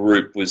the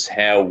group was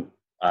how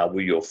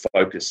will your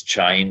focus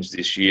change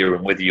this year,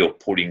 and whether you're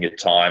putting your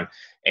time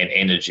and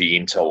energy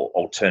into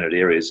alternate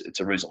areas.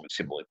 It's a reasonably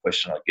similar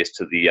question, I guess,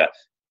 to the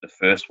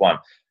first one.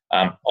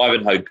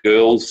 Ivanhoe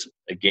Girls,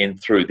 again,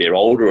 through their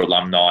older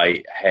alumni,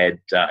 had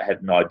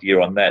an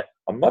idea on that.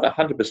 I'm not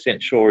 100%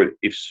 sure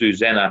if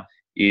Susanna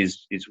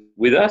is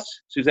with us.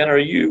 Susanna, are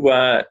you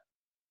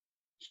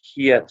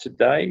here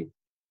today?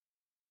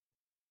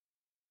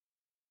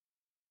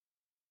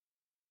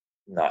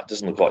 No, it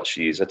doesn't look like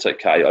she is. That's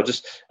okay. I'll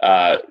just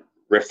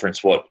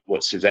reference what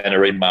Susanna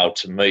emailed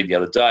to me the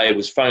other day. It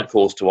was phone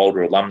calls to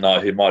older alumni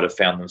who might have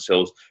found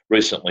themselves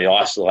recently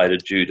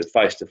isolated due to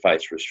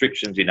face-to-face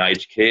restrictions in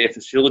aged care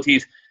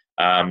facilities.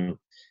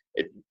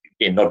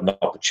 Again, not an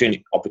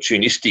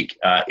opportunistic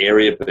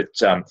area, but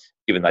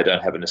given they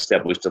don't have an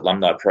established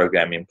alumni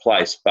program in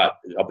place, but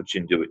the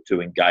opportunity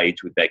to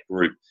engage with that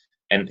group.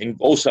 And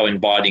also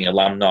inviting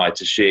alumni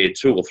to share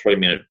 2 or 3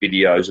 minute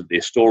videos of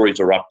their stories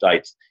or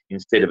updates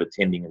instead of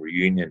attending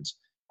reunions.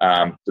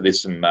 So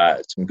there's some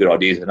good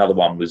ideas. Another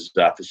one was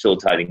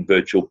facilitating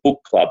virtual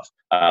book clubs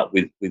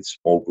with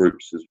small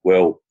groups as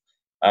well.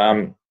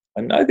 I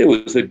know there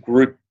was a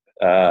group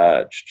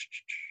that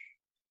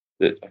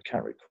I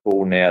can't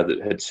recall now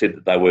that had said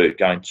that they were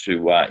going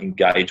to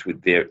engage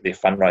with their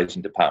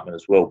fundraising department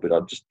as well, but I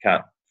just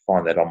can't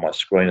find that on my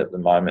screen at the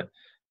moment.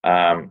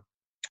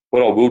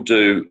 What I will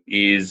do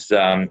is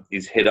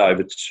head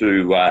over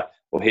to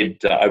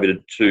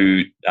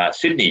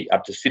Sydney,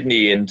 up to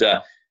Sydney, and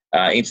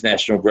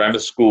International Grammar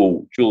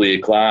School, Julia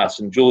Glass,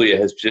 and Julia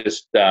has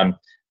just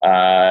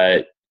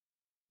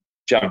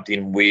jumped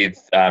in with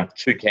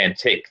Toucan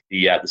Tech,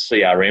 the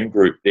CRM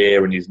group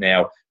there, and is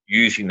now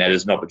using that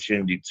as an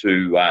opportunity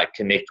to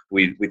connect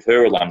with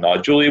her alumni.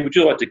 Julia, would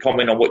you like to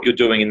comment on what you're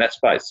doing in that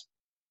space?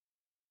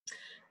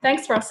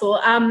 Thanks, Russell.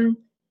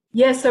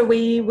 Yeah, so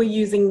we were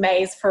using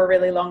Maze for a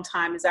really long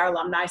time as our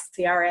alumni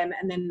CRM,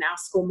 and then our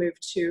school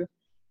moved to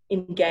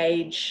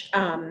Engage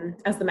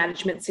as the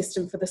management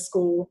system for the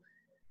school,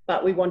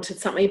 but we wanted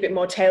something a bit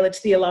more tailored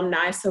to the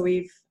alumni, so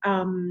we've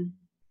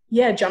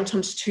jumped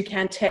onto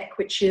Toucan Tech,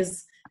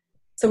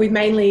 so we've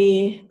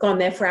mainly gone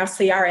there for our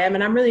CRM,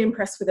 and I'm really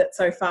impressed with it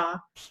so far.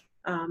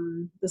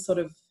 The sort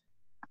of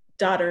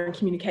data and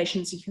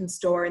communications you can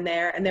store in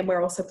there, and then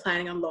we're also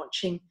planning on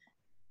launching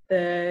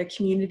the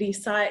community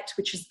site,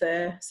 which is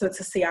so it's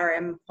a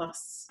CRM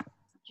plus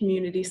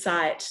community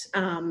site.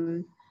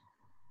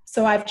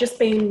 So I've just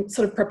been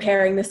sort of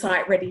preparing the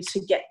site ready to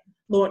get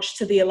launched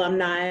to the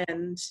alumni,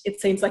 and it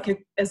seems like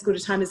as good a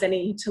time as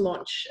any to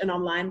launch an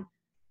online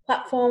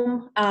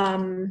platform.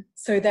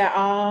 So there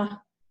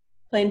are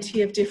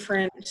plenty of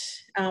different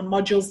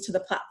modules to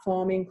the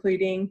platform,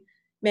 including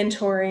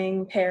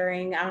mentoring,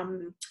 pairing,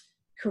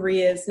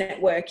 careers,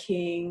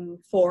 networking,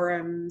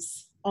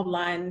 forums,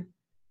 online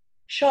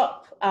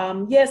shop. So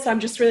I'm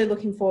just really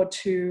looking forward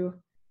to,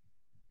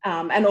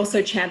 and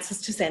also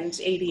chances to send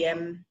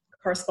EDM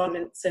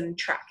correspondence and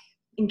track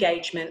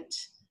engagement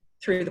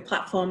through the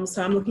platform.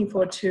 So I'm looking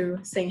forward to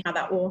seeing how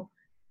that will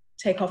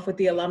take off with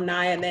the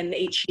alumni, and then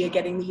each year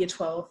getting the Year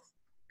 12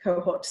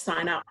 cohort to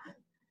sign up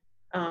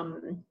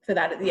for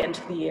that at the end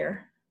of the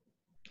year.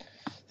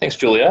 Thanks,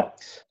 Julia.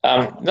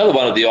 Another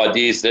one of the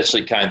ideas that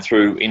actually came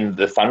through in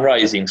the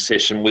fundraising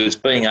session was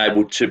being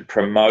able to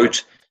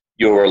promote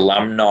your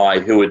alumni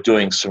who are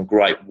doing some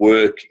great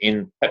work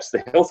in perhaps the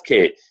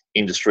healthcare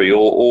industry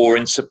or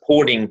in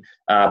supporting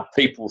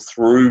people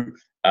through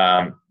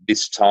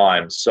this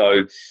time.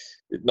 So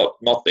not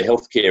the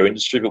healthcare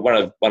industry, but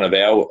one of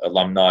our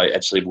alumni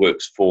actually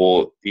works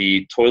for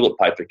the toilet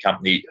paper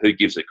company Who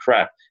Gives a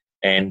Crap,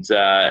 and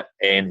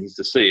he's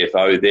the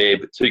CFO there,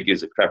 but Who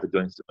Gives a Crap are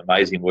doing some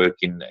amazing work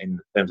in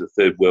terms of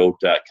third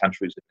world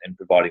countries and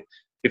providing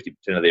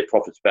 50% of their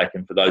profits back.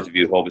 And for those of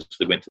you who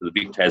obviously went to the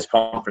Big Tas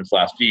conference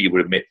last year, you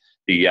would have met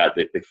the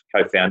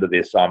co-founder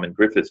there, Simon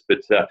Griffiths.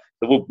 But so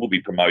we'll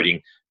be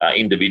promoting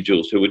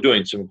individuals who are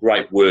doing some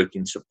great work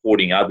in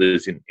supporting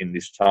others in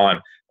this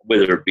time,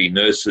 whether it be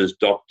nurses,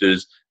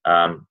 doctors,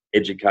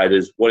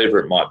 educators, whatever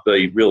it might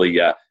be, really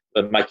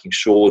making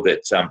sure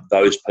that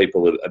those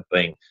people are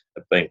being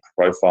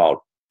profiled.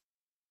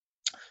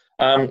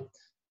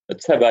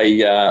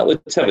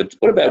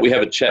 What about we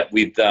have a chat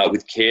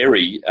with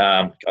Carey?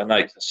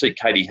 I see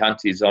Katie Hunt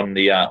is on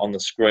the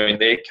screen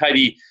there.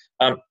 Katie,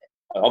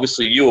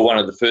 obviously you were one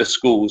of the first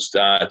schools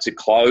to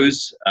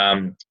close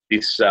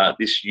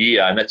this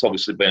year, and that's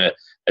obviously been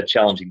a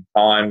challenging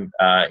time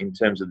in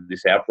terms of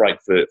this outbreak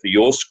for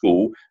your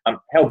school.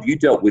 How have you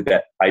dealt with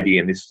that, Katie,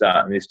 in this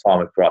time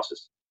of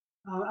crisis?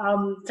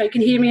 So you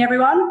can hear me,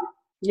 everyone?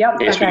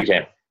 Yep. Yes, okay. we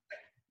can.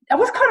 It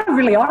was kind of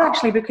really odd,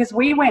 actually, because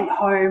we went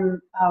home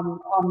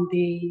on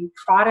the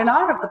Friday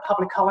night of the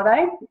public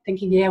holiday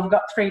thinking, we've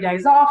got 3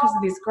 days off,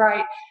 isn't this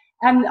great?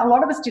 And a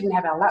lot of us didn't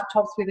have our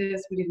laptops with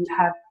us.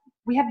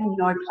 We had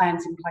no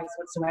plans in place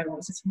whatsoever.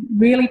 It just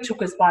really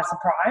took us by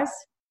surprise.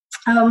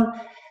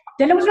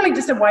 then it was really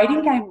just a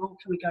waiting game. Well,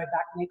 can we go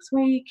back next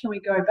week? Can we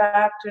go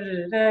back?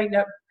 You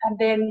know, and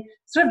then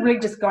sort of really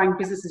just going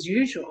business as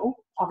usual,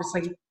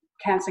 obviously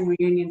cancelling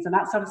reunions and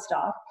that sort of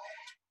stuff.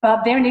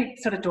 But then it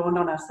sort of dawned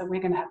on us that we're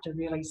going to have to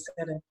really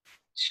sort of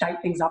shape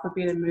things up a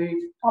bit and move,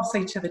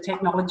 obviously, to the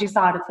technology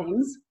side of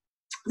things.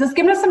 So it's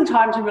given us some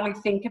time to really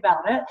think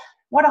about it.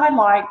 What I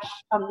like,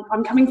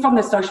 I'm coming from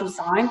the social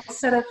science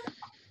sort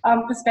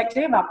of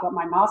perspective. I've got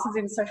my master's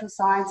in social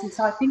science, and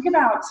so I think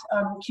about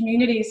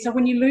communities. So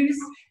when you lose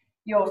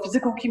your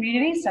physical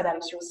community, so that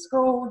is your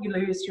school, you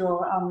lose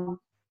your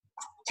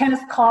tennis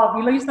club,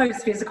 you lose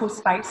those physical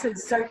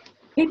spaces. So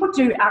people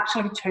do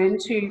actually turn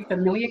to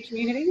familiar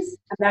communities,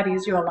 and that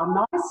is your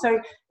alumni. So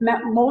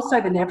more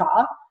so than ever,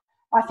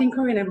 I think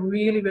we're in a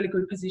really, really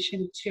good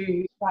position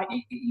to, like,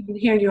 even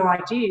hearing your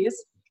ideas,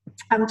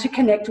 to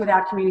connect with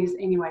our communities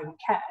any way we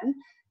can,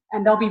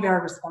 and they'll be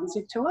very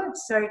responsive to it.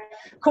 So,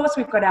 of course,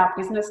 we've got our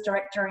business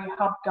directory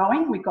hub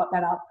going. We got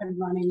that up and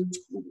running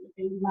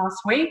last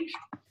week,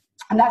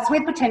 and that's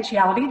with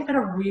Potentiality. They've got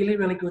a really,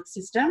 really good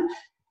system,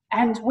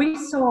 and we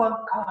saw,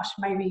 gosh,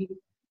 maybe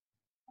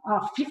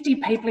 50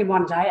 people in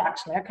one day,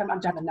 actually. I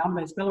don't have the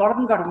numbers, but a lot of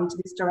them got into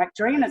this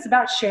directory, and it's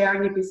about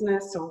sharing your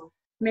business or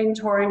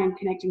mentoring and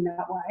connecting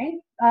that way.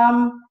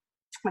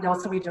 What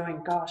else are we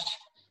doing? Gosh.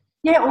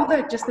 Yeah, all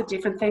the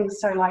different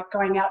things. So like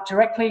going out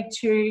directly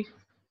to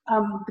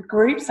the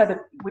group, so that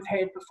we've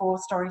heard before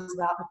stories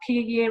about the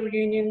peer year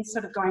reunions,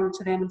 sort of going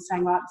to them and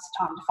saying, right, it's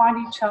time to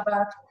find each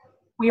other.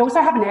 We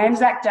also have an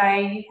Anzac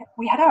Day.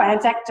 We had our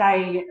Anzac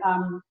Day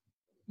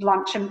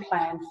luncheon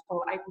planned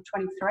for April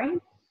 23.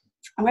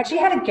 And we actually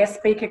had a guest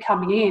speaker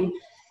coming in,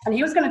 and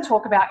he was going to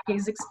talk about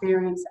his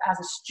experience as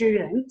a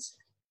student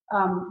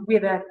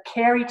with a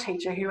Carey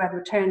teacher who had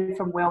returned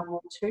from World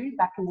War II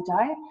back in the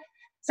day.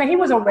 So he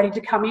was all ready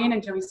to come in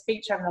and do his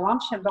speech over the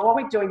luncheon, but what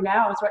we're doing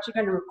now is we're actually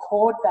going to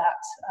record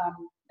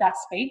that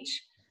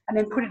speech and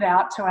then put it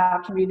out to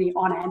our community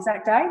on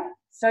Anzac Day.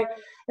 So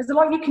there's a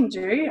lot you can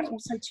do.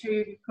 Also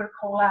to put a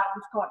call out,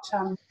 we've got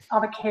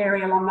other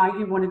Carey alumni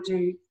who want to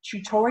do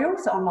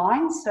tutorials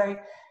online. So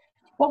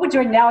what we're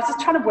doing now is just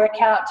trying to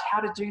work out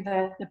how to do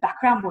the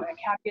background work,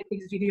 how to get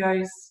these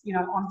videos, you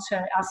know, onto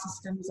our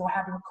systems or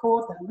how to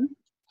record them.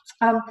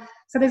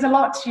 So there's a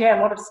lot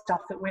of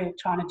stuff that we're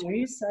trying to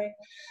do. So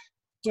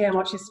yeah,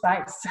 watch your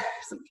space.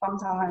 Some fun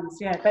times,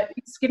 yeah. But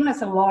it's given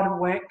us a lot of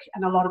work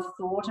and a lot of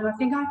thought, and I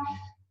think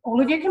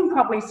all of you can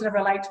probably sort of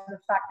relate to the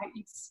fact that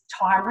it's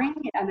tiring,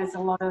 and there's a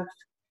lot of,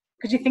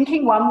 because you're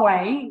thinking one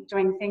way,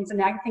 doing things, and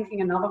now you're thinking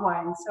another way.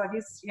 And so it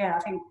is, yeah, I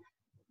think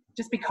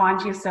just be kind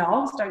to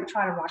yourselves. Don't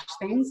try to rush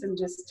things, and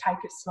just take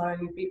it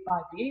slowly, bit by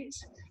bit,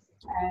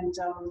 and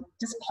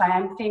just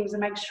plan things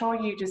and make sure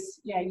you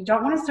you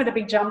don't want to sort of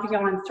be jumping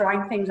on and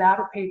throwing things out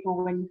at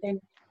people when then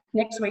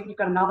next week you've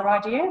got another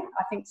idea.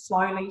 I think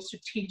slowly,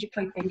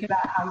 strategically think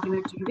about how you're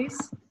going to do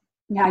this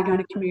and how you're going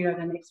to commute over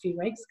the next few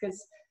weeks,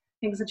 because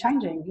things are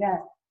changing, yeah.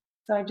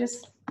 So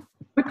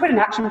we put an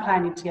action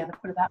plan in together,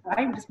 put it that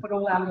way. We just put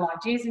all our little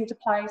ideas into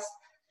place,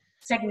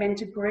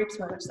 segmented groups,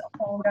 whether it's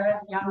older,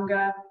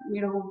 younger,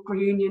 middle,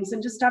 reunions,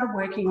 and just started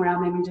working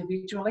around them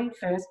individually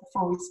first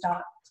before we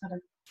start sort of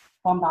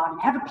bombarding.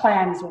 Have a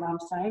plan is what I'm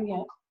saying,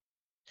 yeah.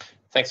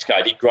 Thanks,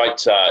 Katie.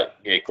 Great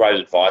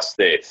advice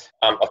there.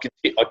 I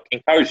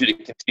encourage you to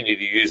continue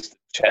to use the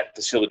chat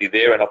facility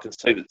there, and I can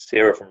see that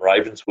Sarah from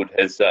Ravenswood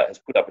has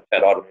put up a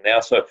chat item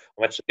now. So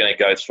I'm actually going to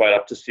go straight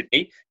up to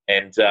Sydney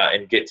and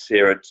get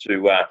Sarah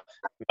to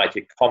make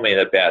a comment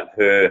about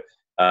her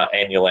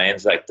annual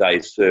Anzac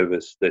Day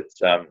service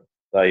that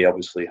they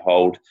obviously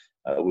hold.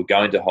 We're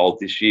going to hold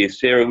this year.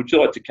 Sarah, would you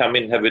like to come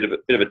in and have a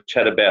bit of a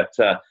chat about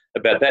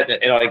that?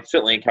 And I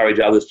certainly encourage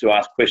others to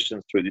ask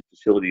questions through this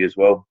facility as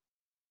well.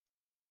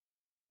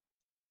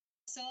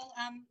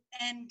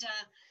 And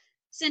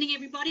sending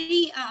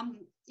everybody,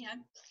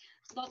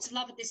 lots of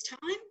love at this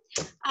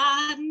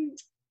time.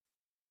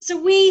 So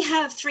we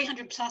have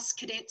 300 plus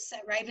cadets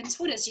at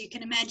Ravenswood, as you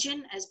can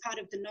imagine, as part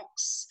of the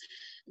Knox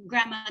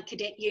Grammar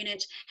Cadet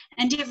Unit,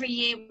 and every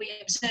year we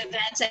observe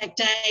Anzac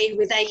Day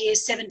with our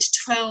years 7 to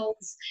 12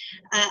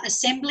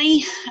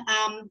 assembly.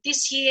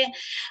 This year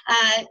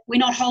we're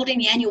not holding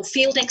the annual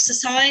field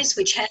exercise,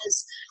 which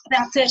has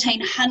about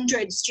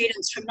 1,300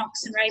 students from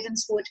Knox and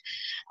Ravenswood,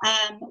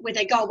 where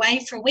they go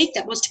away for a week.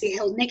 That was to be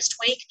held next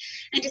week,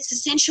 and it's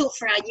essential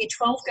for our year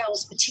 12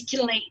 girls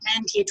particularly,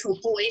 and year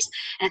 12 boys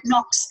at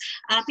Knox,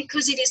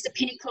 because it is the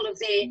pinnacle of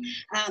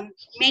their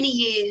many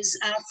years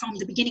from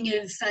the beginning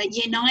of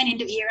year 9,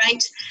 end of year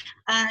 8,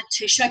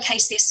 to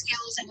showcase their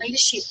skills and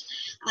leadership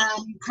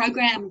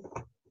program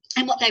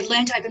and what they've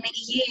learned over many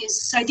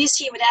years. So this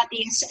year, without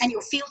the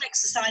annual field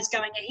exercise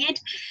going ahead,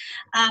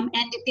 and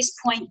at this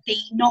point the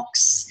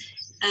Knox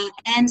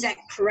Anzac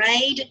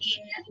Parade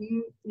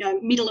in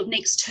middle of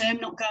next term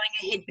not going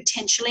ahead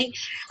potentially,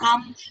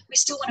 we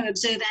still want to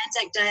observe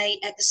Anzac Day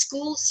at the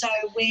school. So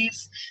we've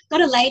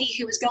got a lady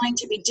who is going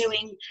to be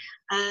doing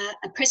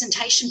a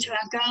presentation to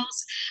our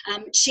girls.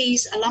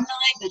 She's alumni,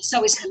 but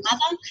so is her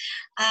mother,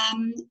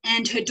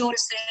 and her daughter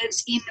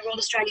serves in the Royal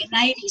Australian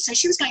Navy. So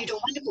she was going to do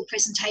a wonderful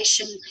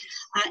presentation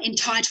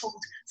entitled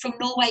From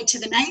Norway to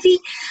the Navy,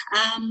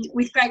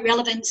 with great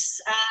relevance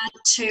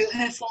to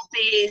her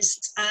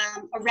forebears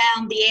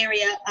around the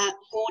area,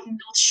 Gordon,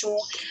 North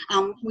Shore,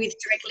 with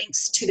direct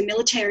links to the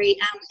military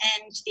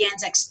and the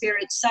Anzac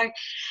spirit. So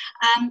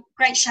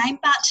great shame,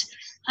 but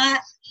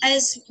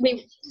as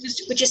we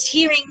were just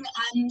hearing,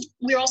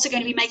 we're also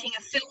going to be making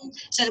a film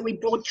so that we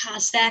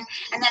broadcast that,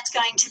 and that's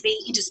going to be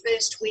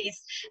interspersed with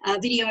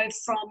video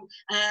from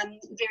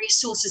various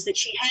sources that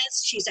she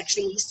has. She's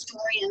actually a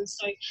historian,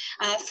 so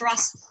for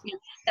us,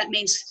 that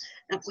means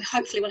we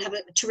hopefully will have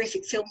a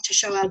terrific film to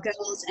show our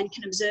girls and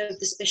can observe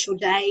the special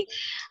day.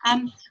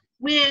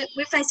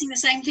 We're facing the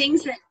same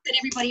things that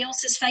everybody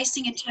else is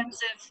facing in terms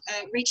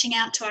of reaching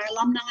out to our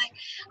alumni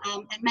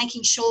and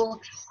making sure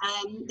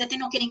that they're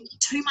not getting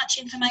too much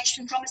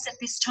information from us at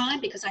this time,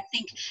 because I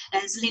think,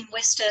 as Lynn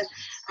Wester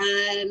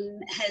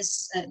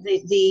has,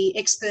 the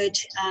expert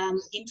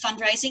in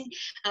fundraising,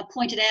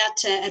 pointed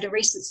out at a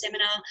recent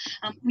seminar,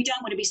 we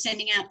don't want to be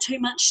sending out too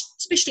much,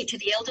 especially to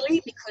the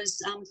elderly, because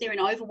they're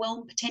in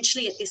overwhelm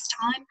potentially at this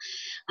time.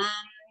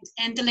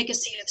 And the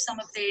legacy of some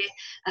of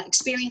their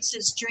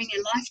experiences during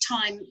their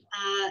lifetime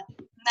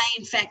may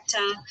in fact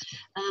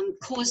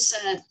cause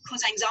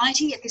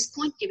anxiety at this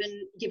point,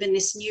 given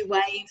this new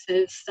wave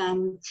of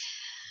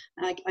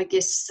I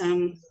guess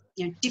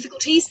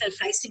difficulties that are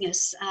facing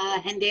us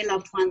and their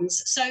loved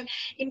ones. So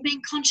in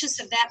being conscious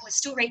of that, we're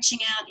still reaching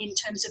out in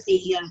terms of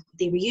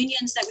the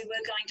reunions that we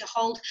were going to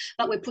hold,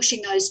 but we're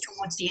pushing those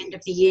towards the end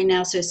of the year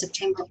now, so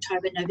September,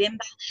 October,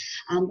 November.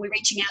 We're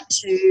reaching out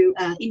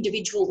to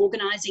individual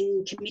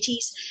organising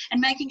committees and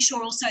making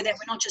sure also that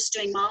we're not just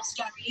doing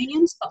milestone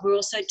reunions, but we're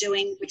also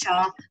doing, which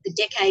are the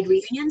decade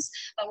reunions,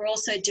 but we're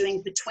also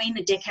doing between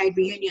the decade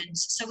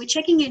reunions. So we're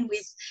checking in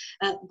with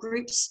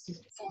groups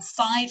for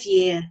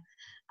 5-year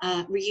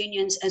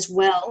reunions as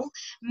well,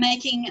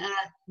 making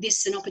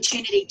this an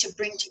opportunity to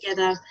bring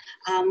together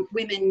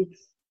women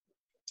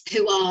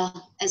who are,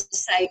 as I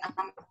say,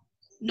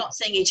 not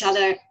seeing each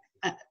other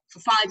for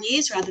 5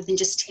 years rather than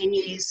just 10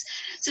 years.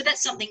 So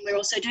that's something we're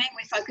also doing.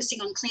 We're focusing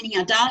on cleaning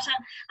our data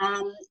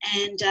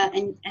and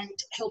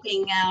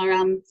helping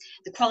our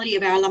the quality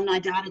of our alumni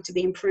data to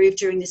be improved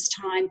during this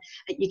time.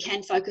 You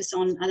can focus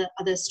on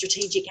other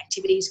strategic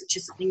activities, which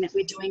is something that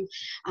we're doing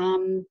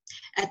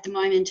at the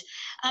moment.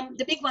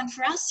 The big one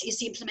for us is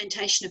the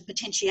implementation of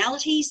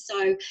potentialities.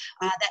 So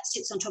that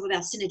sits on top of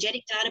our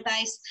synergetic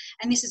database,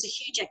 and this is a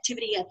huge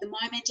activity at the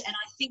moment, and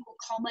I think will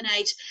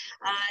culminate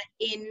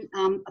in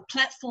a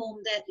platform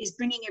that is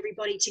bringing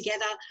everybody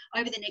together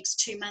over the next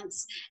 2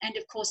 months, and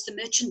of course the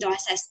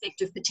merchandise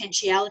aspect of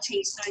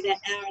potentiality, so that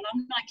our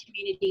alumni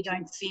community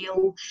don't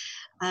feel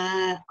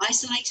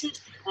isolated,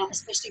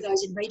 especially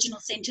those in regional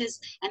centres,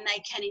 and they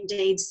can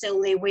indeed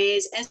sell their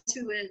wares, as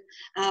we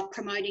were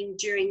promoting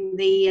during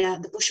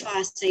the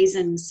bushfire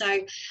season.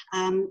 So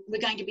we're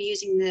going to be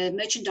using the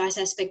merchandise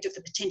aspect of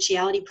the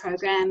potentiality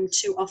program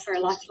to offer a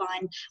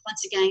lifeline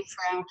once again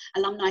for our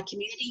alumni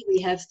community.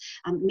 We have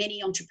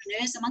many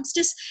entrepreneurs amongst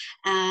us,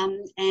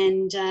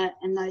 and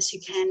those who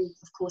can,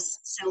 of course,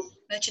 sell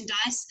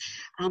merchandise.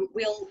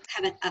 We'll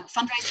have a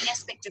fundraising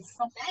aspect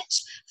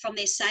from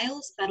their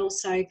sales, but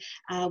also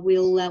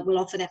we'll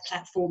offer that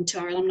platform to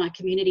our alumni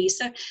community.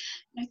 So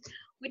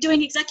we're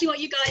doing exactly what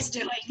you guys are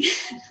doing.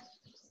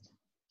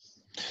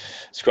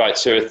 It's great,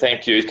 Sarah.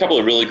 Thank you. A couple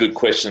of really good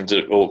questions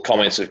or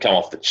comments have come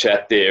off the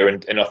chat there,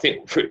 and I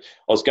think I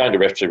was going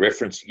to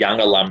reference young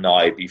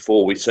alumni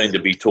before. We seem to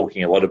be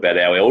talking a lot about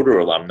our elder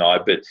alumni,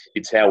 but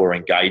it's how we're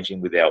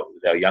engaging with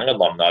our young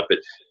alumni. But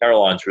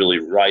Caroline's really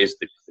raised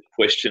the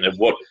question of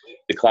what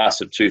the class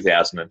of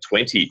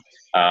 2020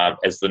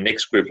 as the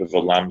next group of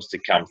alums to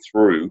come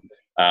through.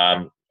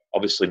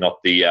 Obviously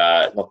not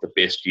the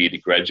best year to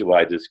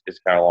graduate, as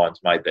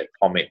Caroline's made that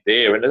comment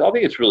there, and I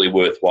think it's really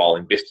worthwhile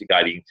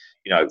investigating,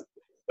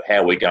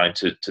 how we're going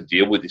to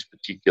deal with this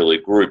particular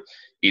group.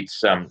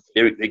 It's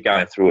they're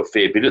going through a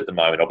fair bit at the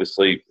moment.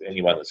 Obviously,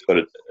 anyone that's got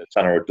a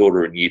son or a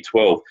daughter in year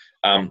 12.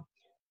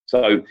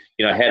 So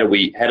how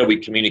do we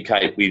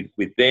communicate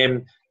with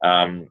them?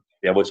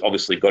 They've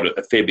obviously got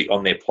a fair bit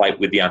on their plate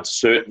with the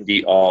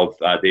uncertainty of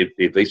their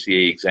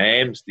VCE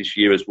exams this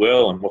year as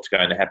well, and what's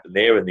going to happen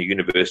there, and the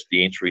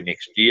university entry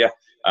next year.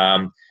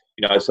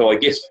 So I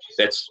guess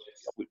that's,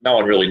 no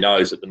one really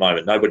knows at the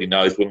moment. Nobody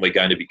knows when we're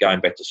going to be going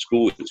back to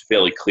school. It's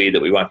fairly clear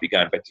that we won't be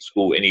going back to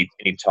school any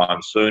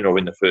time soon, or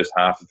in the first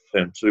half of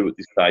term 2 at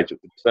this stage of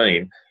the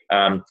team.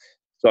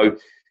 So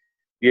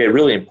yeah,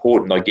 really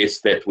important, I guess,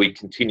 that we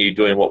continue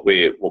doing what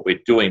we're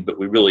doing, but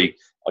we really,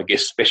 I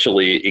guess,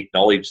 specially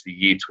acknowledge the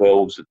year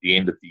 12s at the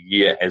end of the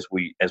year as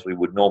we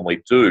would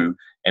normally do,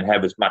 and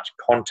have as much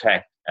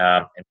contact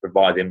and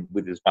provide them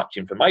with as much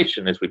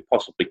information as we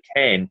possibly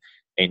can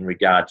in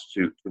regards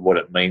to what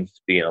it means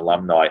to be an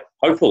alumni.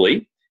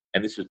 Hopefully,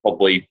 and this is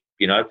probably,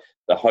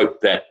 the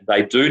hope that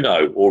they do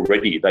know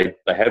already, they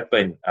have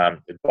been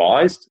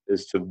advised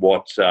as to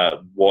what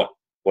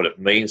what it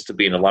means to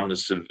be an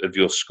alumnus of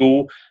your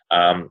school,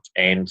 and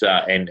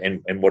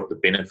what the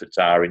benefits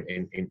are in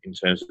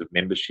terms of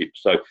membership.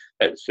 So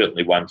that's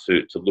certainly one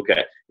to look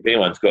at. If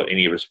anyone's got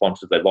any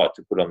responses they'd like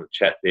to put on the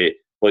chat there,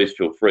 please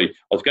feel free.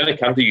 I was going to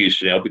come to you,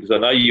 Chanel, because I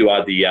know you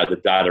are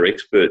the data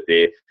expert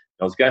there.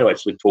 I was going to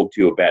actually talk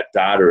to you about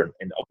data,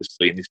 and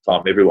obviously in this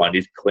time everyone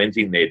is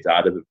cleansing their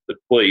data, but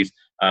please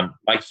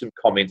make some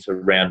comments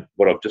around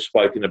what I've just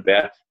spoken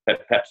about,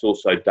 perhaps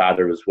also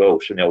data as well.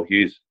 Chanel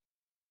Hughes.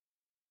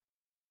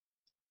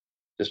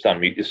 Just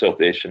unmute yourself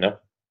there, Chanel.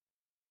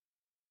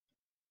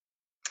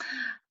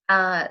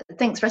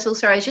 Thanks, Russell.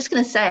 Sorry, I was just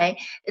going to say,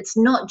 it's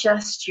not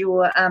just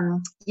your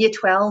Year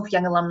 12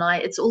 young alumni,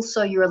 it's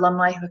also your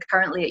alumni who are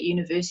currently at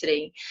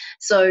university.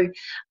 So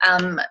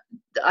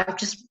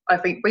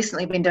I've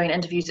recently been doing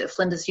interviews at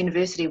Flinders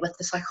University with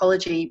the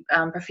psychology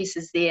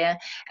professors there,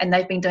 and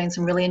they've been doing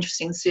some really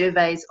interesting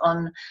surveys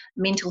on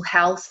mental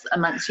health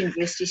amongst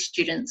university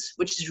students,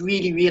 which is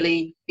really,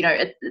 really,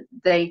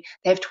 they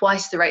have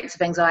twice the rates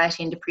of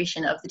anxiety and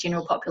depression of the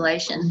general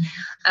population.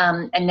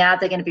 And now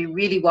they're going to be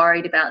really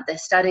worried about their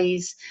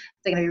studies.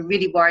 They're going to be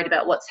really worried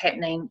about what's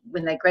happening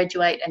when they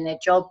graduate and their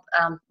job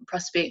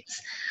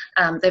prospects.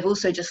 They've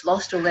also just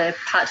lost all their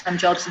part-time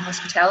jobs in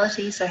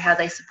hospitality, so how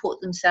they support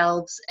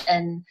themselves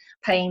in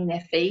paying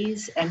their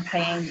fees and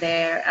paying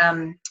their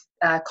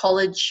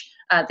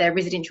their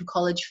residential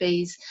college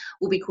fees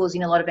will be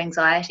causing a lot of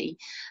anxiety.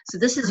 So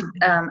this is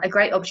a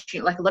great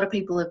opportunity. Like, a lot of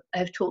people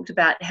have talked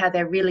about how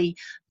they're really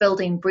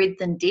building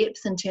breadth and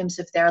depth in terms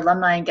of their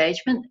alumni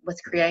engagement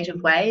with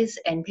creative ways,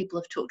 and people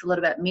have talked a lot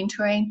about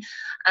mentoring.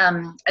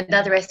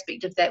 Another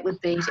aspect of that would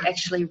be to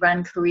actually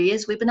run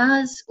careers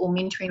webinars or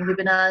mentoring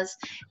webinars,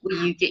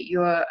 where you get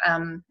your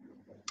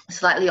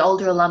slightly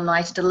older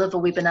alumni to deliver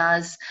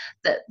webinars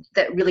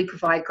that really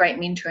provide great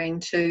mentoring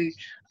to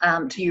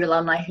your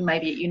alumni who may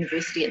be at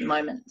university at the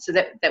moment. So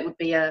that would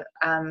be a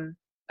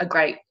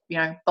great,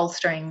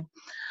 bolstering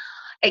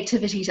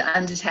activity to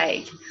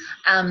undertake.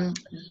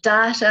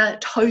 Data,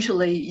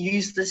 totally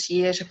use this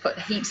year to put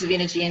heaps of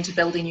energy into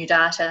building new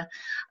data.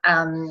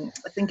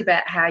 Think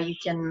about how you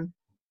can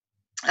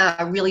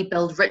really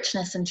build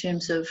richness in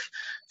terms of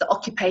the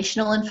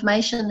occupational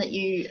information that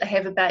you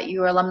have about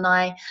your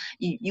alumni.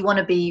 You want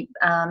to be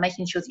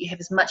making sure that you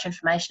have as much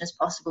information as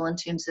possible in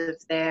terms of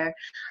their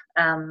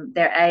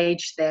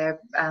age, their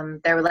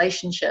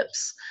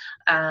relationships,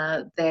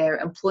 their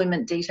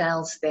employment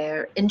details,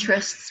 their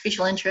interests,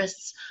 special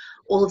interests,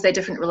 all of their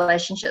different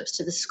relationships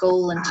to the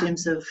school in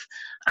terms of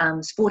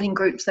sporting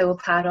groups they were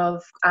part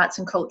of, arts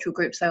and cultural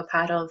groups they were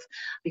part of,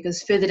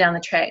 because further down the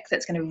track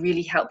that's going to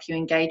really help you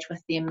engage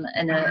with them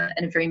in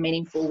a very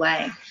meaningful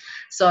way.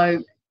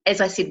 So, as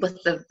I said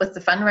with the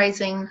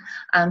fundraising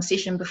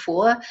session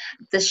before,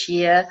 this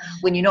year,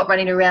 when you're not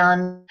running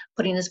around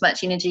putting as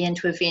much energy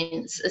into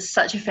events, is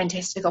such a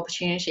fantastic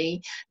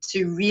opportunity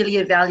to really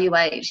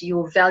evaluate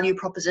your value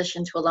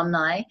proposition to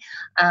alumni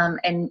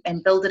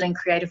and build it in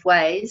creative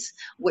ways,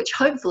 which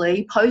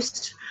hopefully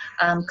post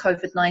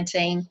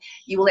COVID-19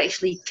 you will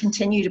actually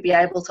continue to be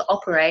able to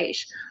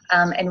operate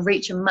and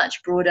reach a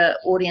much broader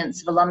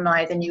audience of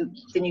alumni than you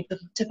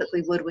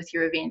typically would with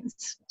your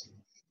events.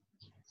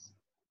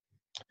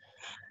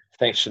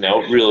 Thanks,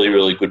 Chanel. Really,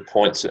 really good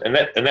points. And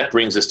that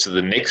brings us to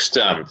the next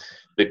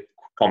the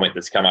comment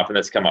that's come up, and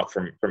that's come up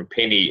from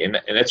Penny, and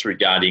that's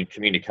regarding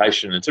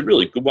communication. It's a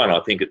really good one,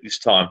 I think, at this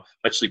time.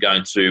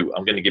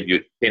 I'm going to give you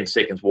a 10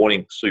 seconds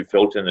warning, Sue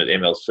Felton at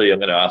MLC. I'm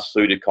going to ask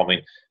Sue to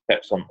comment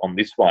perhaps on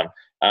this one.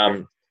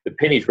 But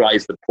Penny's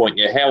raised the point,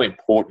 how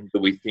important do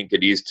we think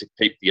it is to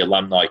keep the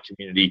alumni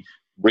community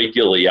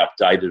regularly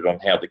updated on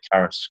how the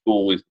current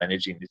school is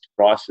managing this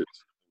crisis?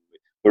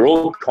 We're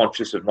all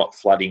conscious of not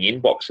flooding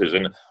inboxes,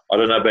 and I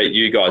don't know about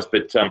you guys,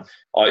 but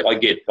I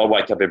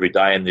wake up every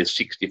day and there's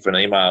 6 different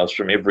emails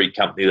from every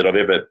company that I've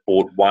ever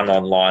bought one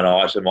online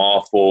item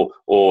off or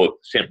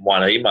sent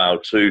one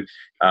email to,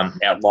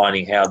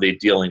 outlining how they're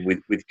dealing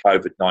with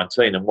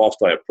COVID-19. And whilst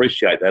I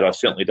appreciate that, I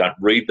certainly don't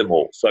read them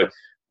all. So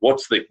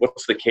what's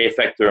the care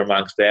factor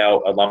amongst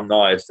our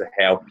alumni as to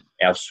how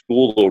our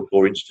school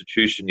or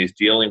institution is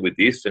dealing with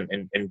this, and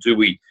do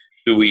we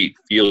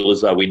feel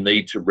as though we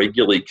need to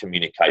regularly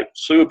communicate?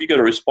 Sue, have you got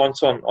a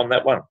response on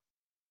that one?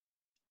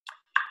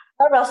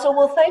 Hi, Russell.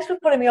 Well, thanks for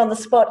putting me on the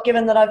spot,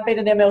 given that I've been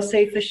at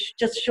MLC for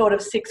just short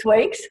of 6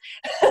 weeks.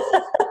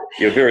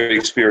 You're very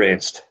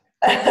experienced.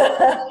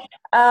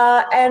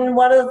 And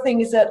one of the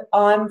things that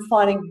I'm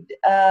finding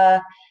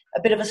a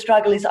bit of a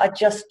struggle is I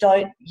just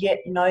don't yet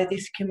know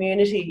this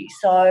community.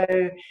 So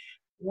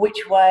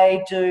which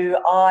way do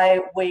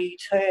we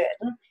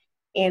turn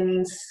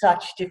in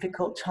such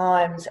difficult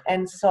times?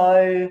 And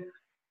so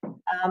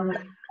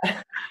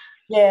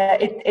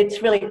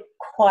it's really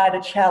quite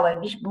a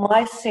challenge.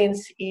 My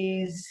sense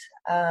is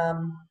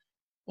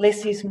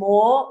less is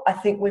more. I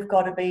think we've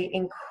got to be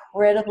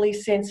incredibly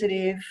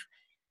sensitive.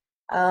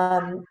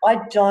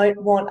 I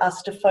don't want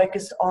us to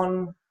focus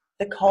on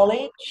the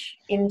college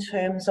in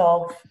terms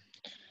of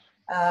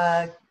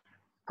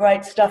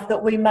great stuff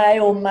that we may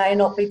or may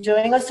not be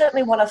doing. I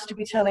certainly want us to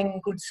be telling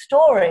good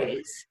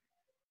stories.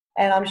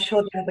 and I'm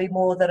sure there'll be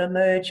more that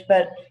emerge.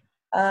 But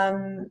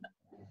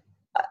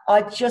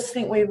I just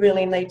think we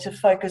really need to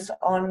focus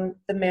on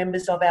the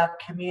members of our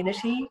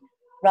community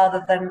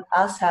rather than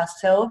us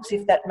ourselves,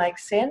 if that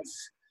makes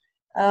sense.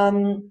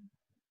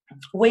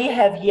 We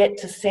have yet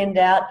to send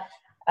out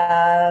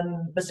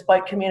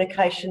bespoke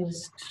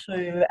communications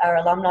to our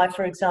alumni,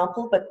 for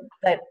example, but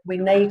that we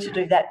need to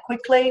do that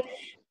quickly.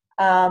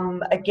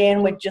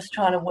 Again, we're just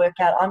trying to work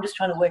out, I'm just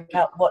trying to work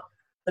out what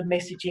the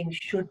messaging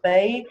should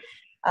be.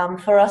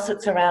 For us,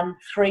 it's around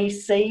 3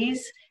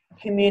 C's: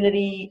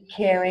 community,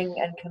 caring,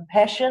 and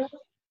compassion.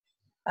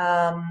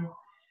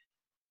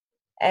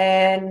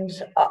 And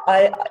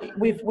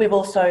we've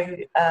also,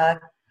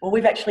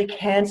 we've actually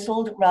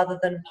cancelled rather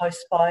than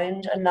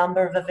postponed a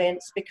number of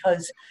events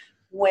because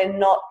we're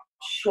not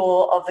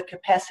sure of the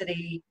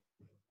capacity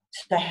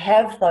to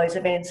have those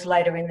events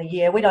later in the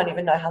year. We don't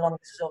even know how long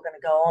this is all going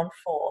to go on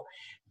for.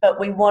 But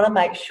we want to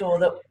make sure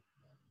that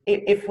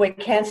if we're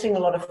cancelling a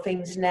lot of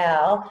things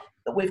now,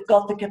 that we've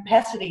got the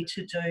capacity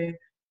to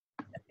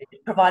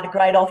provide a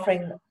great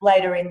offering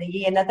later in the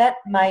year. Now, that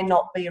may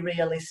not be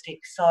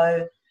realistic.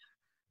 So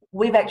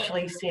we've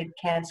actually said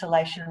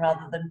cancellation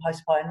rather than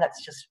postpone.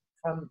 That's just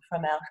from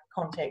our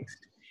context.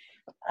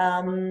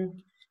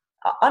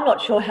 I'm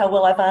not sure how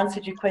well I've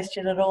answered your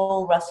question at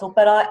all, Russell,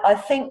 but I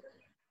think,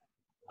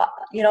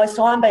 you know,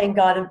 so I'm being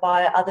guided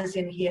by others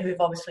in here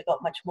who've obviously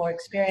got much more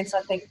experience.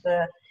 I think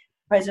the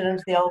president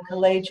of the Old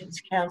Collegians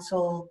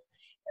Council,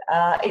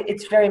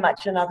 it's very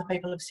much, and other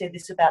people have said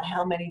this about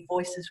how many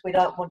voices. We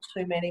don't want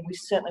too many. We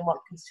certainly want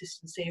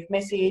consistency of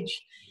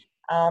message.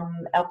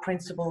 Our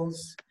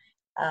principals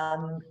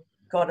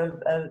got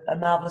a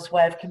marvellous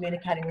way of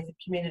communicating with the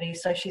community,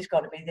 so she's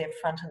got to be there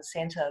front and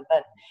centre.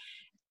 But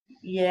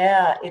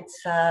yeah,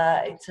 it's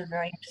a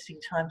very interesting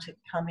time to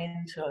come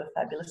into a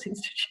fabulous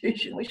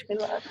institution, which we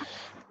love.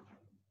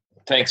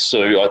 Thanks,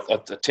 Sue. I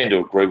tend to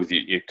agree with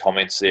your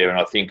comments there, and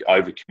I think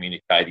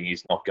over-communicating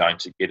is not going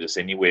to get us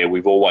anywhere.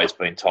 We've always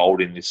been told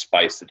in this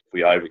space that if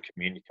we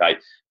over-communicate,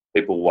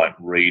 people won't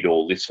read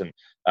or listen.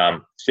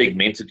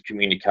 Segmented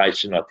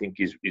communication, I think,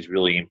 is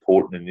really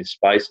important in this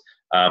space,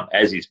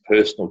 as is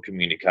personal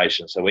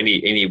communication. So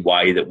any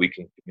way that we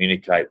can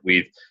communicate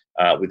with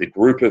a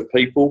group of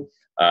people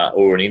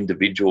or an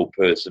individual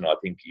person, I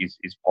think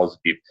is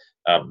positive.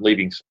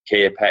 Leaving some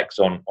care packs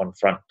on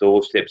front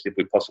doorsteps if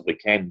we possibly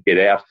can, get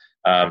out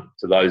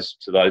to those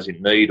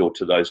in need or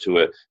to those who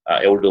are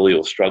elderly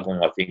or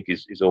struggling, I think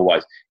is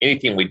always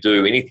anything we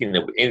do, anything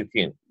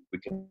we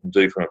can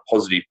do from a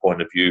positive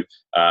point of view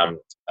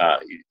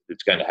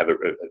that's going to have a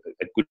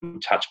good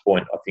touch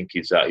point, I think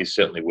is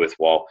certainly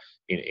worthwhile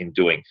in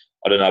doing.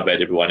 I don't know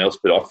about everyone else,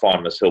 but I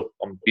find myself,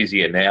 I'm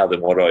busier now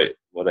than what I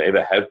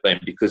ever have been,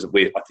 because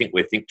we're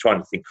trying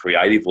to think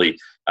creatively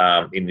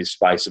in this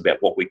space about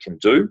what we can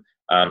do.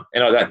 And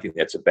I don't think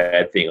that's a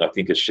bad thing. I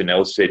think, as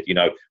Chanel said, you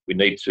know, we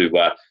need to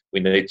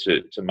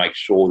make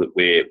sure that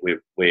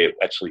we're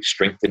actually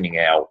strengthening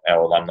our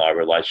alumni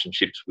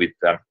relationships with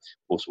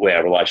also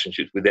our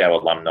relationships with our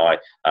alumni,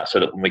 so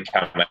that when we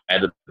come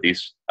out of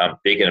this,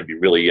 they're going to be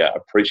really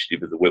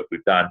appreciative of the work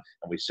we've done,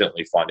 and we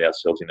certainly find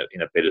ourselves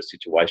in a better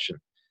situation.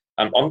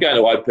 I'm going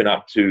to open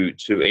up to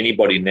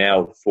anybody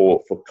now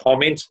for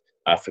comment,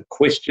 for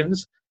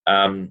questions.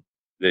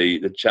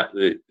 The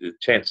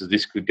chances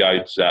this could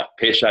go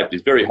pear-shaped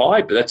is very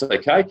high, but that's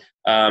okay.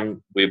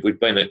 You've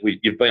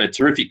been a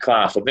terrific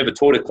class. I've never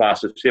taught a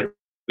class of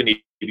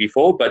 70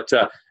 before, but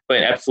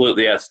been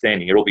absolutely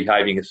outstanding. You're all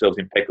behaving yourselves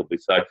impeccably.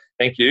 So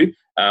thank you.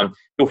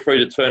 Feel free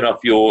to turn off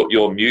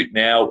your mute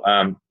now.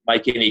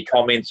 Make any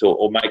comments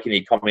or make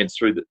any comments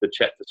through the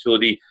chat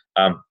facility.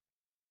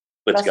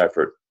 Let's go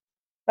for it.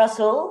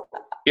 Russell?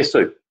 Yes,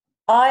 Sue.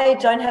 I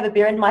don't have a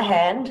beer in my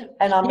hand,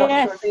 and I'm not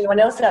sure if anyone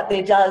else out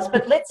there does,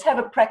 but let's have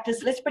a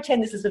practice. Let's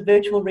pretend this is a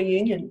virtual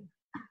reunion.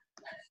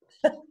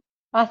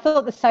 I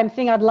thought the same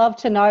thing. I'd love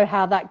to know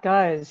how that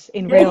goes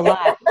in real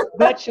life,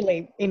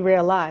 virtually in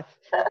real life.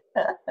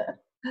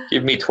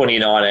 Give me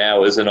 29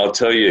 hours and I'll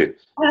tell you.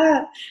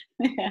 How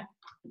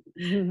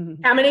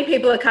many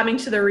people are coming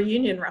to the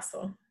reunion,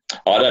 Russell?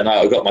 I don't know.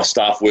 I've got my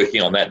staff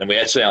working on that, and we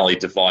actually only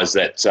devised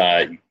that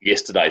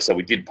yesterday, so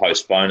we did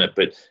postpone it.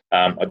 But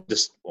I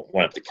just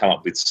wanted to come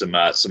up with some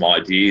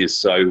ideas.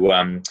 So,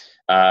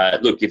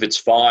 look, if it's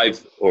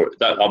 5,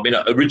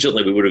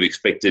 originally we would have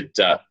expected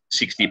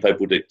 60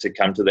 people to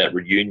come to that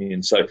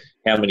reunion. So,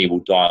 how many will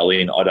dial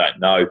in? I don't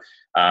know.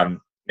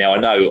 Now, I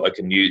know I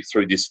can use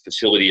through this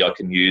facility. I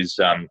can use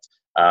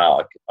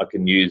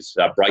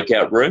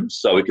breakout rooms,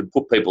 so we can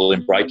put people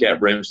in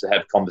breakout rooms to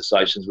have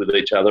conversations with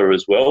each other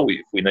as well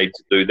if we need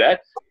to do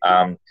that.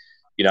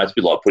 You know, it's a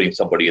bit like putting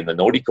somebody in the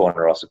naughty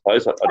corner, I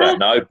suppose. I don't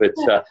know, but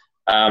look,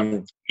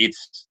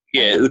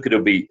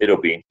 it'll be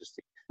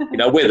interesting. You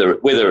know,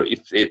 whether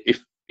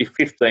if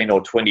 15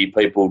 or 20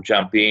 people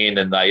jump in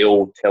and they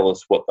all tell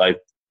us what they're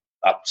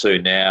up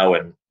to now,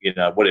 and you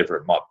know, whatever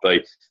it might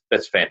be,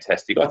 that's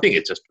fantastic. I think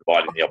it's just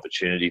providing the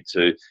opportunity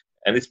to.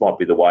 And this might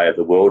be the way of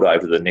the world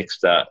over the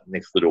next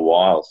little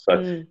while.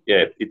 So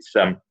yeah, it's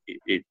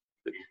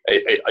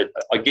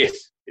I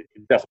guess it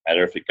doesn't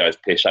matter if it goes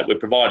pear-shaped. We're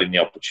providing the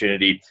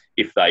opportunity.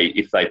 If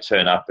they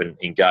turn up and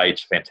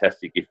engage,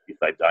 fantastic. If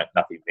they don't,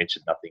 nothing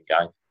ventured, nothing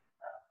gained.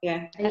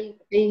 Yeah. Are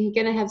you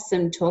going to have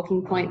some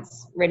talking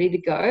points ready to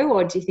go,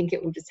 or do you think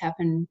it will just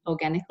happen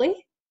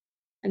organically?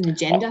 An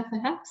agenda,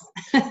 perhaps?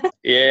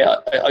 Yeah,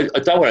 I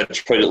don't want to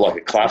treat it like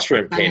a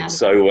classroom, Ken.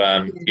 So,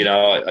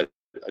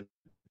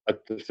 I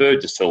prefer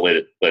just to let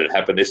it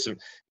happen. There's some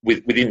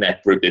within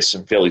that group. There's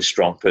some fairly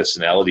strong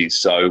personalities.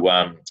 So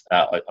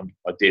I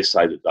dare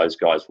say that those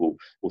guys will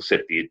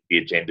set the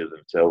agenda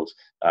themselves.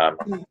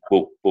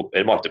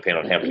 It might depend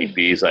on how many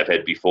beers they've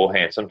had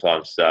beforehand.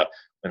 Sometimes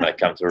when they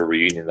come to a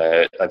reunion,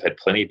 they've had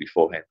plenty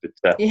beforehand.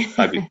 But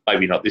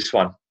maybe not this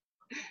one.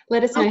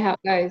 Let us know how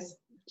it goes.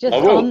 Just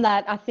on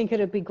that, I think it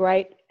would be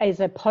great as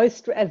a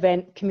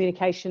post-event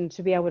communication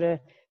to be able to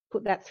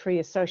put that through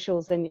your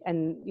socials and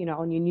on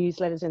your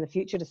newsletters in the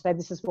future to say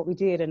this is what we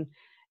did. And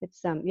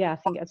it's I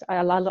think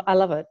I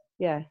love it.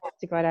 Yeah,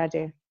 it's a great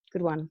idea.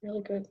 Good one.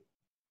 Really good.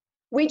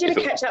 We did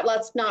a catch up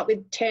last night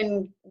with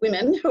 10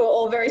 women who are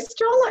all very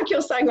strong, like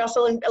you're saying,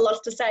 Russell, and a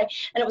lot to say.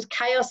 And it was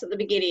chaos at the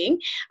beginning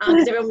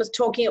because everyone was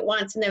talking at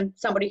once, and then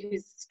somebody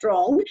who's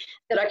strong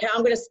said, okay,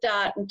 I'm going to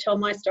start and tell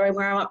my story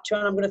where I'm up to,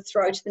 and I'm going to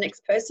throw to the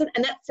next person.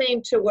 And that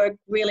seemed to work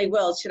really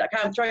well. She's like,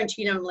 okay, I'm throwing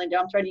to you, Melinda.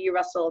 I'm throwing to you,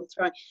 Russell. I'm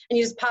throwing. And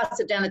you just pass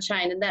it down the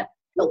chain, and that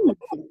helped.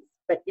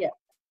 But yeah.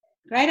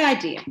 Great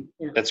idea.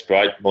 That's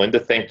great, Melinda.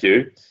 Thank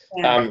you.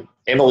 Yeah.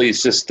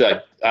 Emily's just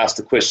asked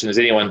the question, is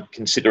anyone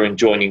considering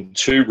joining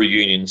 2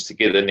 reunions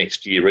together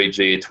next year,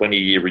 e.g. a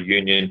 20-year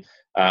reunion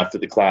for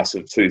the class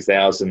of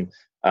 2000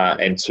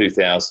 and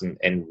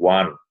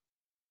 2001?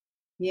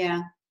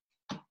 Yeah,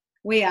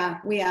 we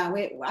are.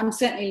 I'm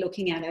certainly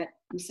looking at it.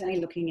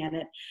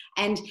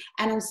 And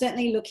I'm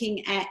certainly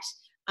looking at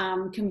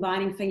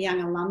combining for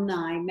young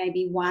alumni,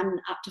 maybe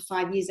 1 up to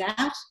 5 years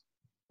out.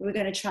 We're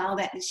going to trial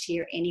that this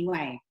year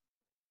anyway.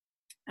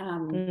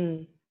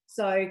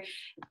 So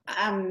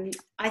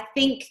I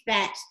think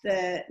that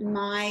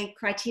my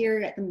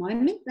criteria at the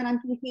moment that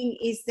I'm thinking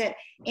is that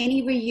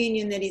any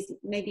reunion that is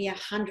maybe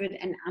 100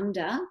 and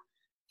under,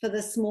 for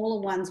the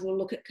smaller ones, we'll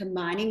look at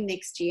combining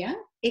next year.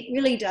 It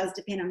really does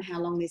depend on how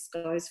long this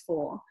goes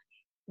for.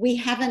 We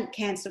haven't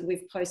cancelled,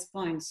 we've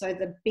postponed. So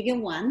the bigger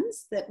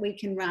ones that we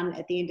can run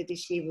at the end of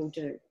this year will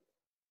do.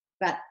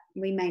 But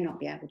we may not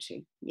be able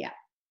to,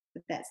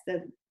 But that's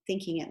the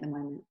thinking at the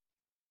moment.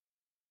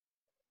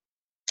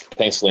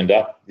 Thanks,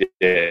 Linda.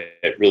 Yeah,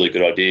 really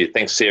good idea.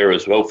 Thanks, Sarah,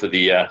 as well, for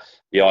the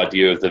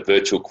idea of the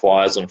virtual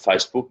choirs on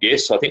Facebook.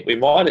 Yes, I think we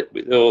might.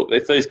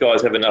 If these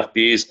guys have enough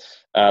beers,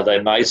 they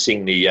may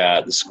sing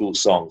the school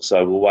song.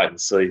 So we'll wait and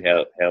see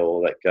how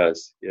all that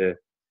goes. Yeah.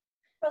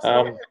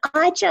 I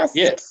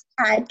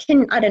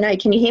don't know.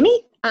 Can you hear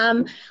me?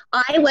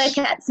 I work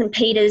at St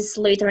Peter's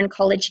Lutheran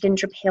College in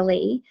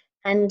Indooroopilly,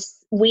 and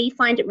we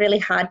find it really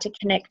hard to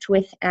connect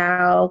with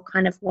our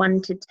kind of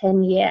 1 to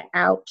 10 year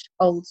out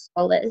old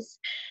scholars.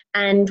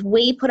 And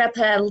we put up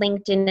a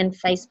LinkedIn and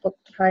Facebook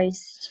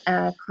post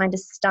kind of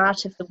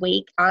start of the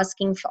week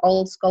asking for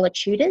old scholar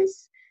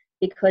tutors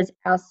because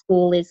our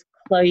school is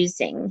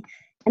closing.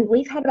 And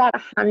we've had about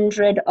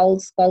 100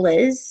 old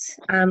scholars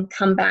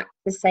come back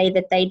to say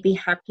that they'd be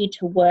happy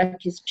to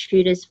work as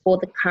tutors for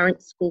the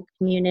current school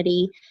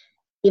community,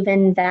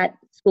 given that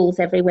schools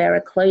everywhere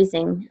are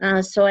closing.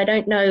 So I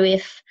don't know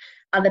if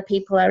other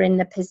people are in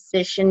the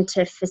position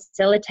to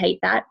facilitate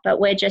that, but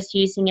we're just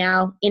using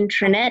our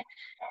intranet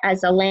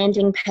as a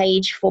landing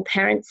page for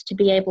parents to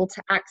be able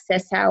to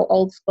access our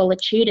old scholar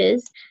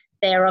tutors.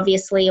 They're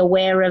obviously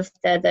aware of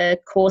the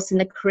course and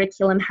the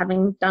curriculum,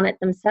 having done it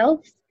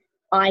themselves.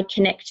 I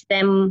connect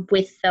them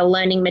with the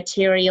learning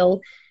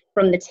material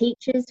from the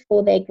teachers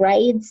for their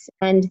grades,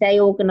 and they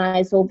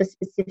organise all the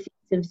specifics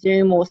of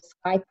Zoom or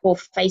Skype or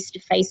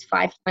face-to-face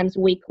 5 times a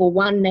week or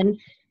 1, and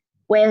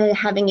we're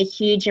having a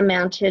huge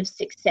amount of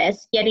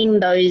success getting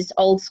those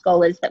old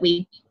scholars that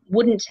we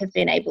wouldn't have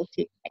been able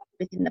to connect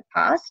with in the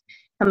past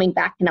coming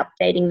back and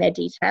updating their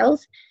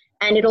details.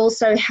 And it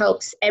also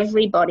helps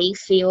everybody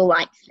feel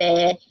like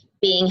they're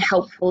being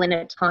helpful in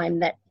a time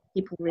that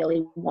people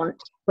really want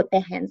to put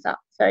their hands up.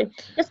 So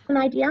just an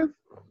idea.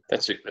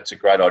 That's a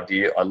great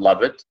idea. I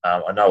love it.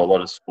 I know a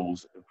lot of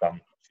schools have done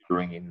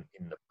tutoring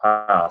in the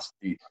past.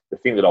 The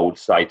thing that I would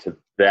say to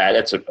that,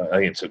 I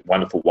think it's a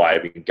wonderful way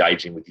of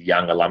engaging with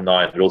young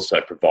alumni, and it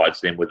also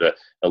provides them with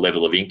a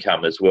level of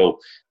income as well.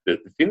 The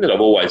thing that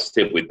I've always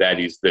said with that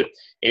is that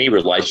any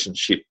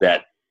relationship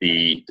that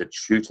the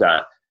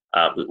tutor,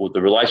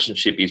 the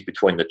relationship is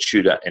between the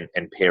tutor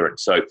and parent.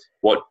 So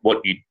what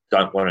you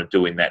don't want to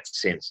do in that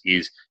sense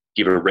is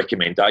give a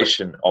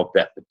recommendation of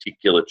that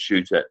particular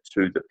tutor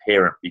to the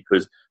parent,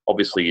 because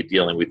obviously you're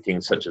dealing with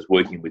things such as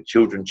working with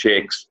children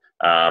checks,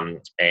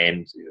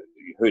 and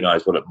who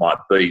knows what it might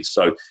be.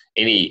 So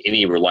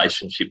any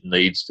relationship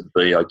needs to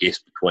be, I guess,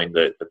 between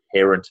the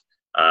parent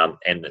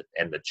and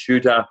the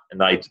tutor,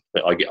 and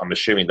I'm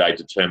assuming they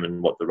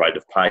determine what the rate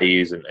of pay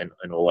is and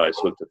all those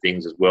sorts of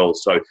things as well.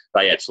 So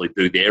they actually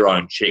do their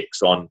own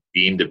checks on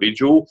the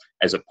individual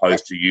as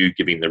opposed to you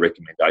giving the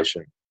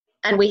recommendation.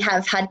 and we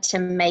have had to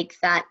make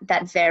that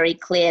very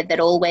clear, that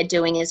all we're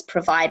doing is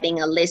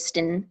providing a list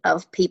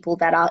of people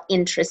that are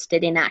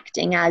interested in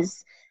acting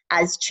as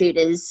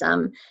tutors.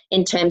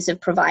 In terms of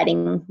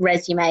providing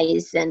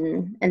resumes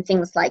and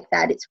things like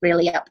that, it's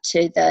really up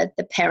to the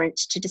parent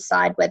to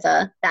decide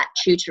whether that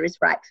tutor is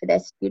right for their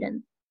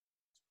student.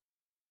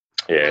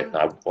 Yeah.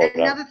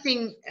 Another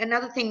thing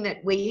that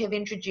we have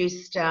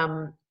introduced,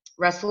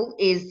 Russell,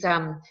 is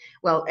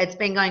well, it's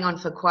been going on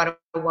for quite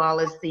a while.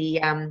 Is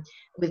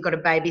we've got a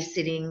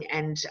babysitting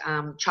and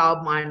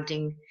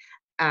childminding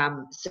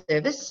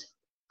service.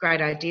 Great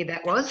idea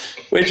that was.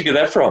 Where'd you get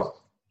that from?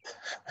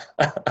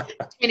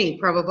 Penny,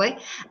 probably.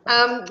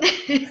 But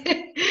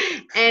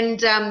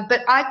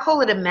I call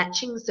it a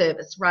matching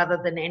service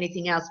rather than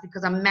anything else,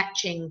 because I'm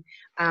matching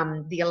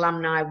the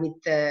alumni with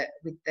the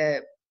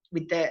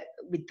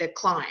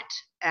client,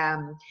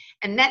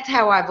 and that's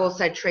how I've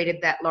also treated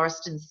that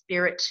Lauriston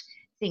Spirit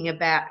thing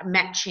about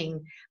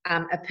matching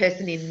a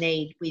person in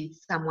need with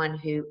someone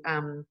who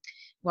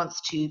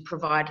wants to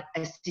provide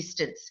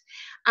assistance.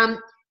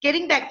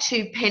 Getting back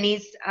to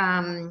Penny's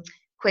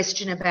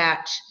question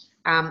about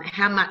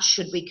how much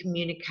should we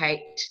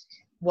communicate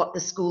what the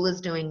school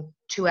is doing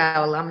to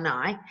our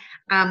alumni,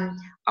 I'm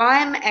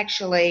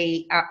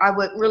actually I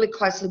work really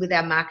closely with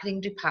our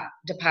marketing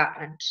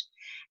department,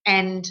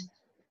 and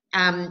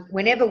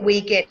whenever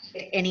we get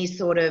any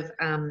sort of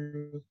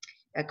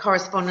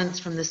correspondence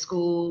from the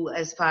school,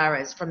 as far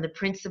as from the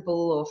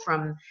principal or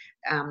from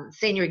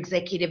senior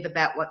executive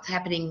about what's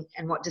happening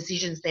and what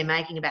decisions they're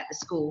making about the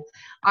school,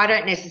 I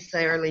don't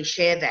necessarily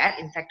share that.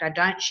 In fact, I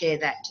don't share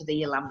that to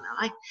the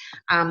alumni.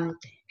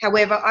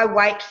 However, I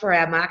wait for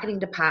our marketing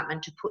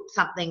department to put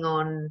something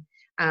on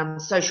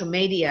social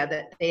media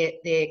that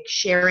they're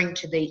sharing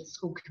to the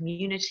school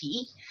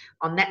community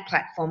on that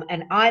platform,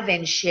 and I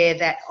then share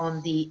that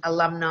on the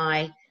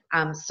alumni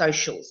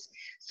socials.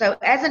 So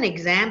as an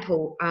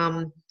example,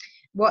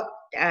 what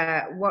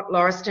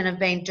Lauriston have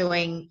been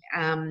doing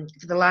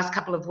for the last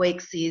couple of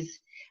weeks is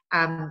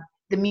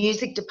the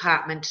music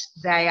department,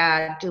 they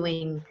are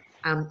doing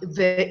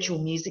virtual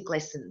music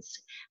lessons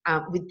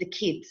with the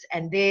kids,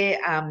 and they're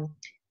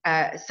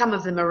some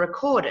of them are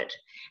recorded,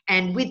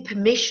 and with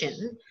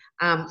permission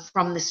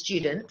from the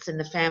students and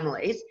the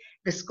families,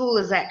 the school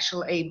has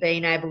actually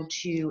been able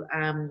to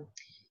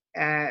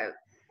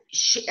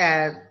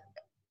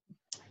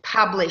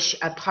publish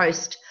a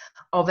post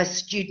of a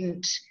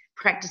student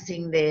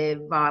practicing their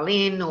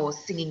violin or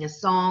singing a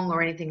song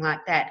or anything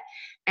like that.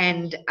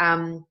 And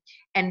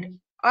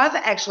I've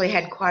actually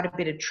had quite a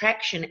bit of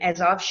traction as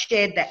I've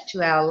shared that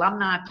to our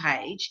alumni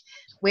page,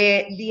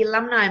 where the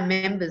alumni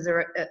members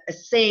are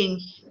seeing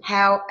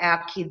how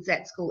our kids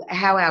at school,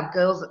 how our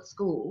girls at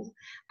school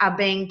are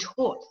being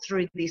taught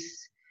through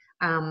this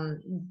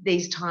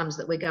these times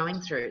that we're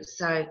going through.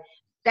 So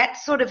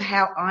that's sort of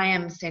how I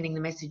am sending the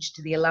message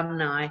to the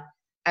alumni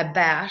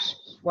about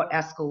what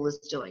our school is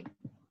doing.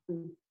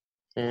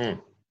 Mm.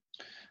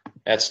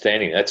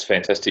 Outstanding. That's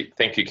fantastic.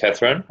 Thank you,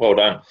 Catherine. Well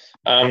done.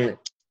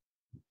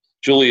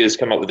 Julia's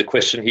come up with a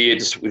question here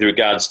just with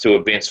regards to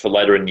events for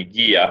later in the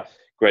year,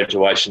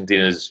 graduation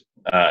dinners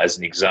as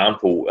an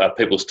example. Are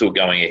people still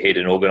going ahead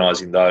and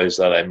organising those,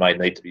 though they may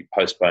need to be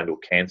postponed or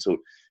cancelled?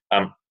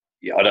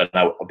 Yeah, I don't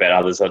know about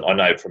others. I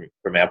know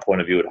from our point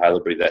of view at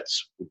Haileybury,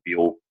 that's would be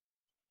all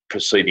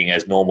proceeding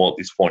as normal at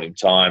this point in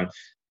time,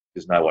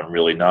 because no one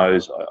really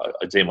knows.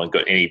 Has anyone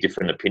got any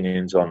different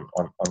opinions on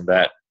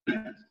that?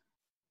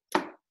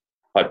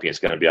 Hoping it's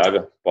going to be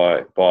over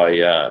by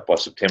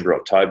September,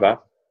 October.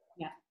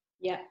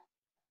 Yeah.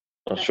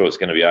 Not sure it's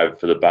going to be over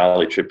for the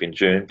Bali trip in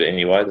June, but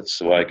anyway, that's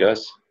the way it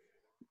goes.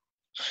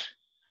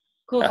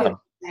 Cool.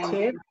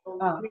 We're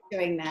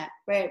doing that.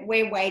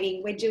 We're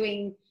waiting. We're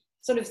doing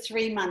sort of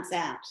 3 months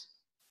out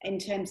in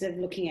terms of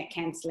looking at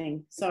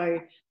cancelling. So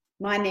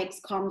my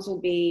next comms will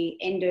be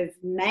end of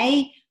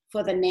May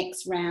for the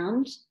next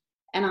round,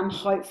 and I'm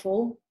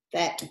hopeful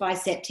that by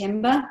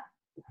September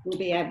we'll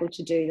be able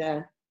to do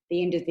the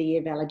end of the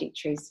year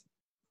valedictories.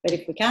 But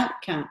if we can't.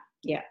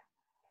 Yeah.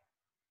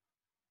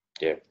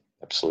 Yeah,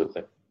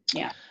 absolutely.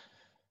 Yeah.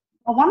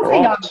 Well, one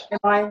thing am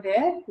I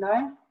there?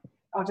 No,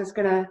 I'm just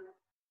gonna.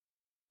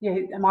 Yeah,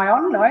 am I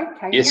on? No.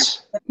 Okay.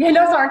 Yes. Yeah.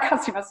 No, sorry, I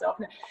can't see myself.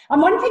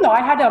 One thing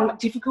I had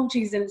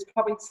difficulties, and it's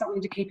probably something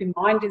to keep in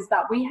mind, is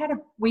that we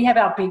have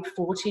our big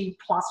 40+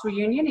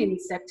 reunion in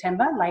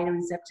September, later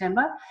in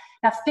September.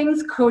 Now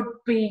things could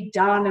be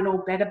done and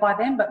all better by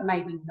then, but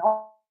maybe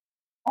not.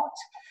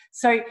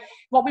 So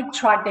what we've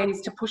tried then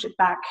is to push it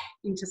back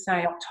into,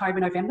 say, October,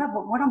 November.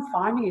 But what I'm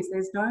finding is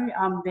there's no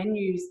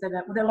venues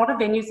a lot of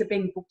venues are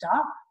being booked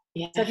up.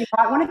 Yeah. So you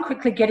might want to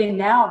quickly get in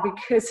now,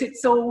 because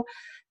it's all,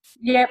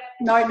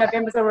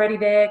 November's already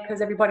there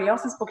because everybody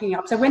else is booking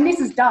up. So when this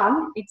is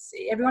done,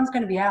 everyone's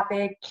going to be out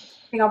there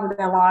getting on with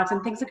their lives,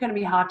 and things are going to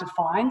be hard to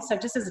find. So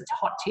just as a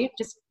hot tip,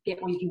 just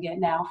get what you can get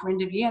now for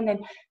end of year, and then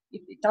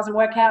if it doesn't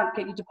work out,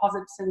 get your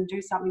deposits and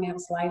do something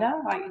else later.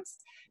 Like, it's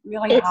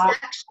really hard.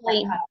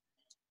 Actually,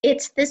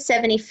 it's the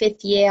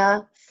 75th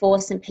year for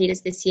St.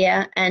 Peter's this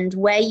year, and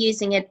we're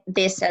using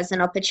this as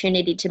an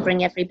opportunity to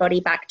bring everybody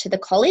back to the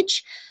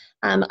college.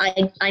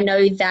 I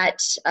know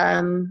that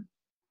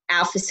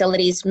our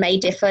facilities may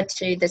differ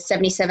to the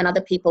 77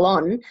 other people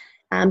on,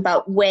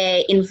 but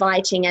we're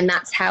inviting, and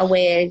that's how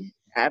we're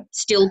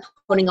still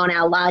putting on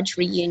our large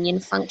reunion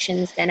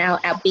functions. Then our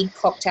big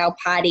cocktail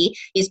party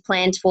is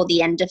planned for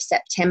the end of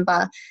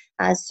September.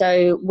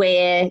 So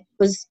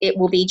it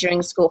will be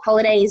during school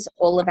holidays,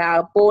 all of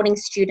our boarding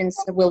students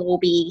will all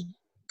be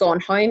gone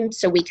home,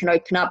 so we can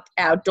open up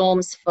our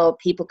dorms for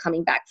people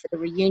coming back for the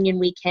reunion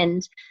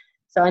weekend.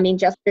 So, I mean,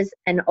 just as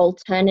an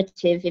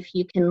alternative, if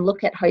you can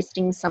look at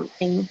hosting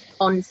something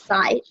on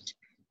site,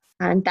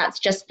 and that's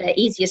just the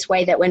easiest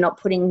way that we're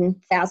not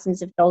putting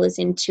thousands of dollars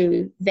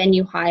into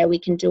venue hire. We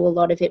can do a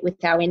lot of it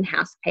with our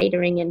in-house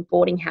catering and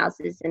boarding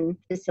houses and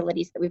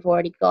facilities that we've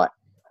already got.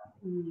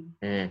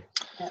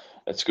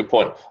 That's a good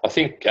point. I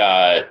think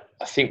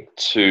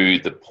to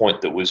the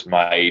point that was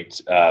made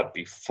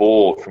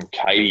before from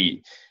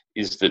Katie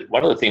is that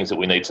one of the things that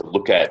we need to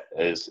look at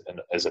as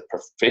a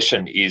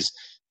profession is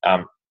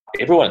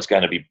everyone's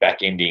going to be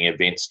back-ending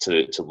events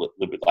to a little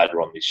bit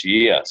later on this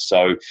year.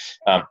 So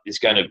it's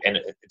going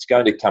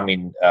to come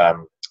in,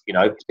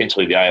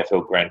 potentially the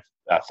AFL Grand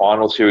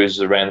Final Series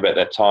is around about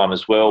that time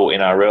as well,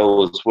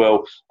 NRL as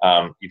well.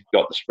 You've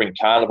got the Spring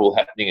Carnival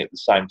happening at the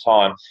same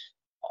time.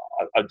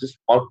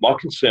 My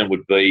concern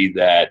would be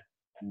that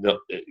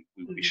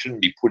we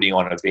shouldn't be putting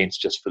on events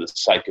just for the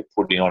sake of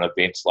putting on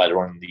events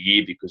later on in the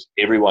year, because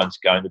everyone's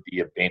going to be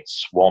event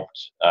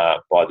swamped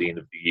by the end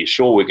of the year.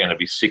 Sure, we're going to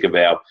be sick of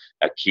our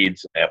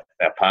kids and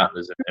our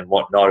partners and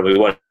whatnot. We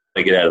want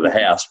to get out of the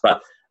house,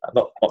 but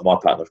not my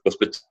partner, of course,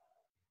 but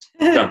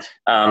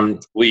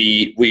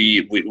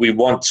we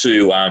want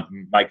to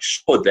make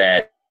sure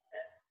that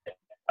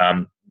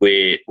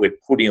we're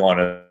putting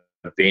on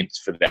events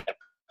for that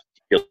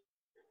particular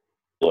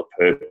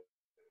purpose,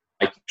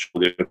 making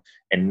sure that,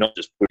 and not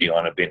just putting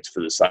on events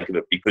for the sake of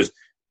it, because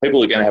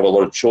people are going to have a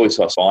lot of choice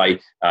by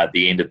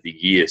the end of the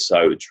year.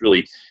 So it's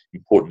really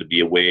important to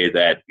be aware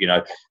that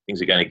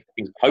things are going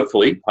to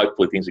hopefully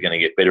things are going to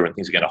get better and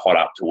things are going to hot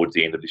up towards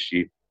the end of this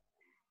year.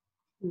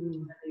 I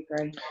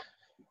agree.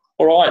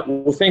 All right.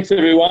 Well, thanks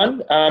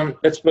everyone.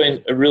 That's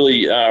been a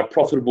really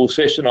profitable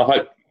session. I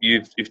hope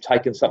you've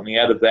taken something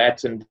out of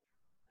that, and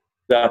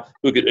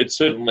look, it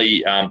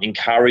certainly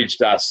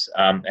encouraged us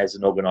as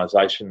an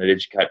organisation at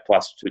Educate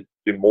Plus to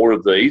do more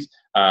of these.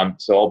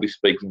 So I'll be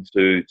speaking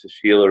to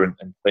Sheila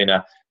and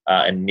Fina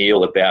and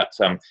Neil about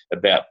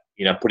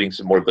putting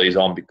some more of these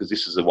on, because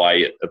this is the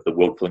way of the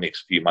world for the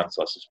next few months,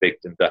 I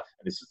suspect, and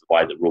this is the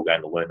way that we're all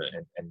going to learn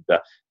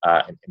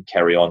and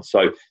carry on.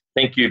 So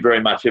thank you very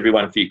much,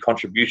 everyone, for your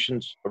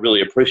contributions. I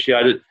really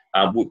appreciate it.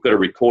 We've got a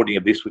recording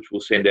of this, which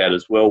we'll send out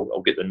as well.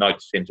 I'll get the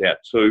notes sent out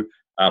too.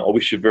 I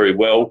wish you very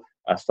well.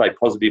 Stay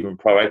positive and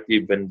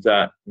proactive, and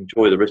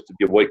enjoy the rest of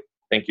your week.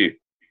 Thank you.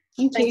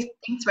 Thank you.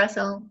 Thanks,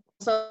 Russell.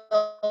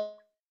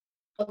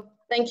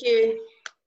 Thank you.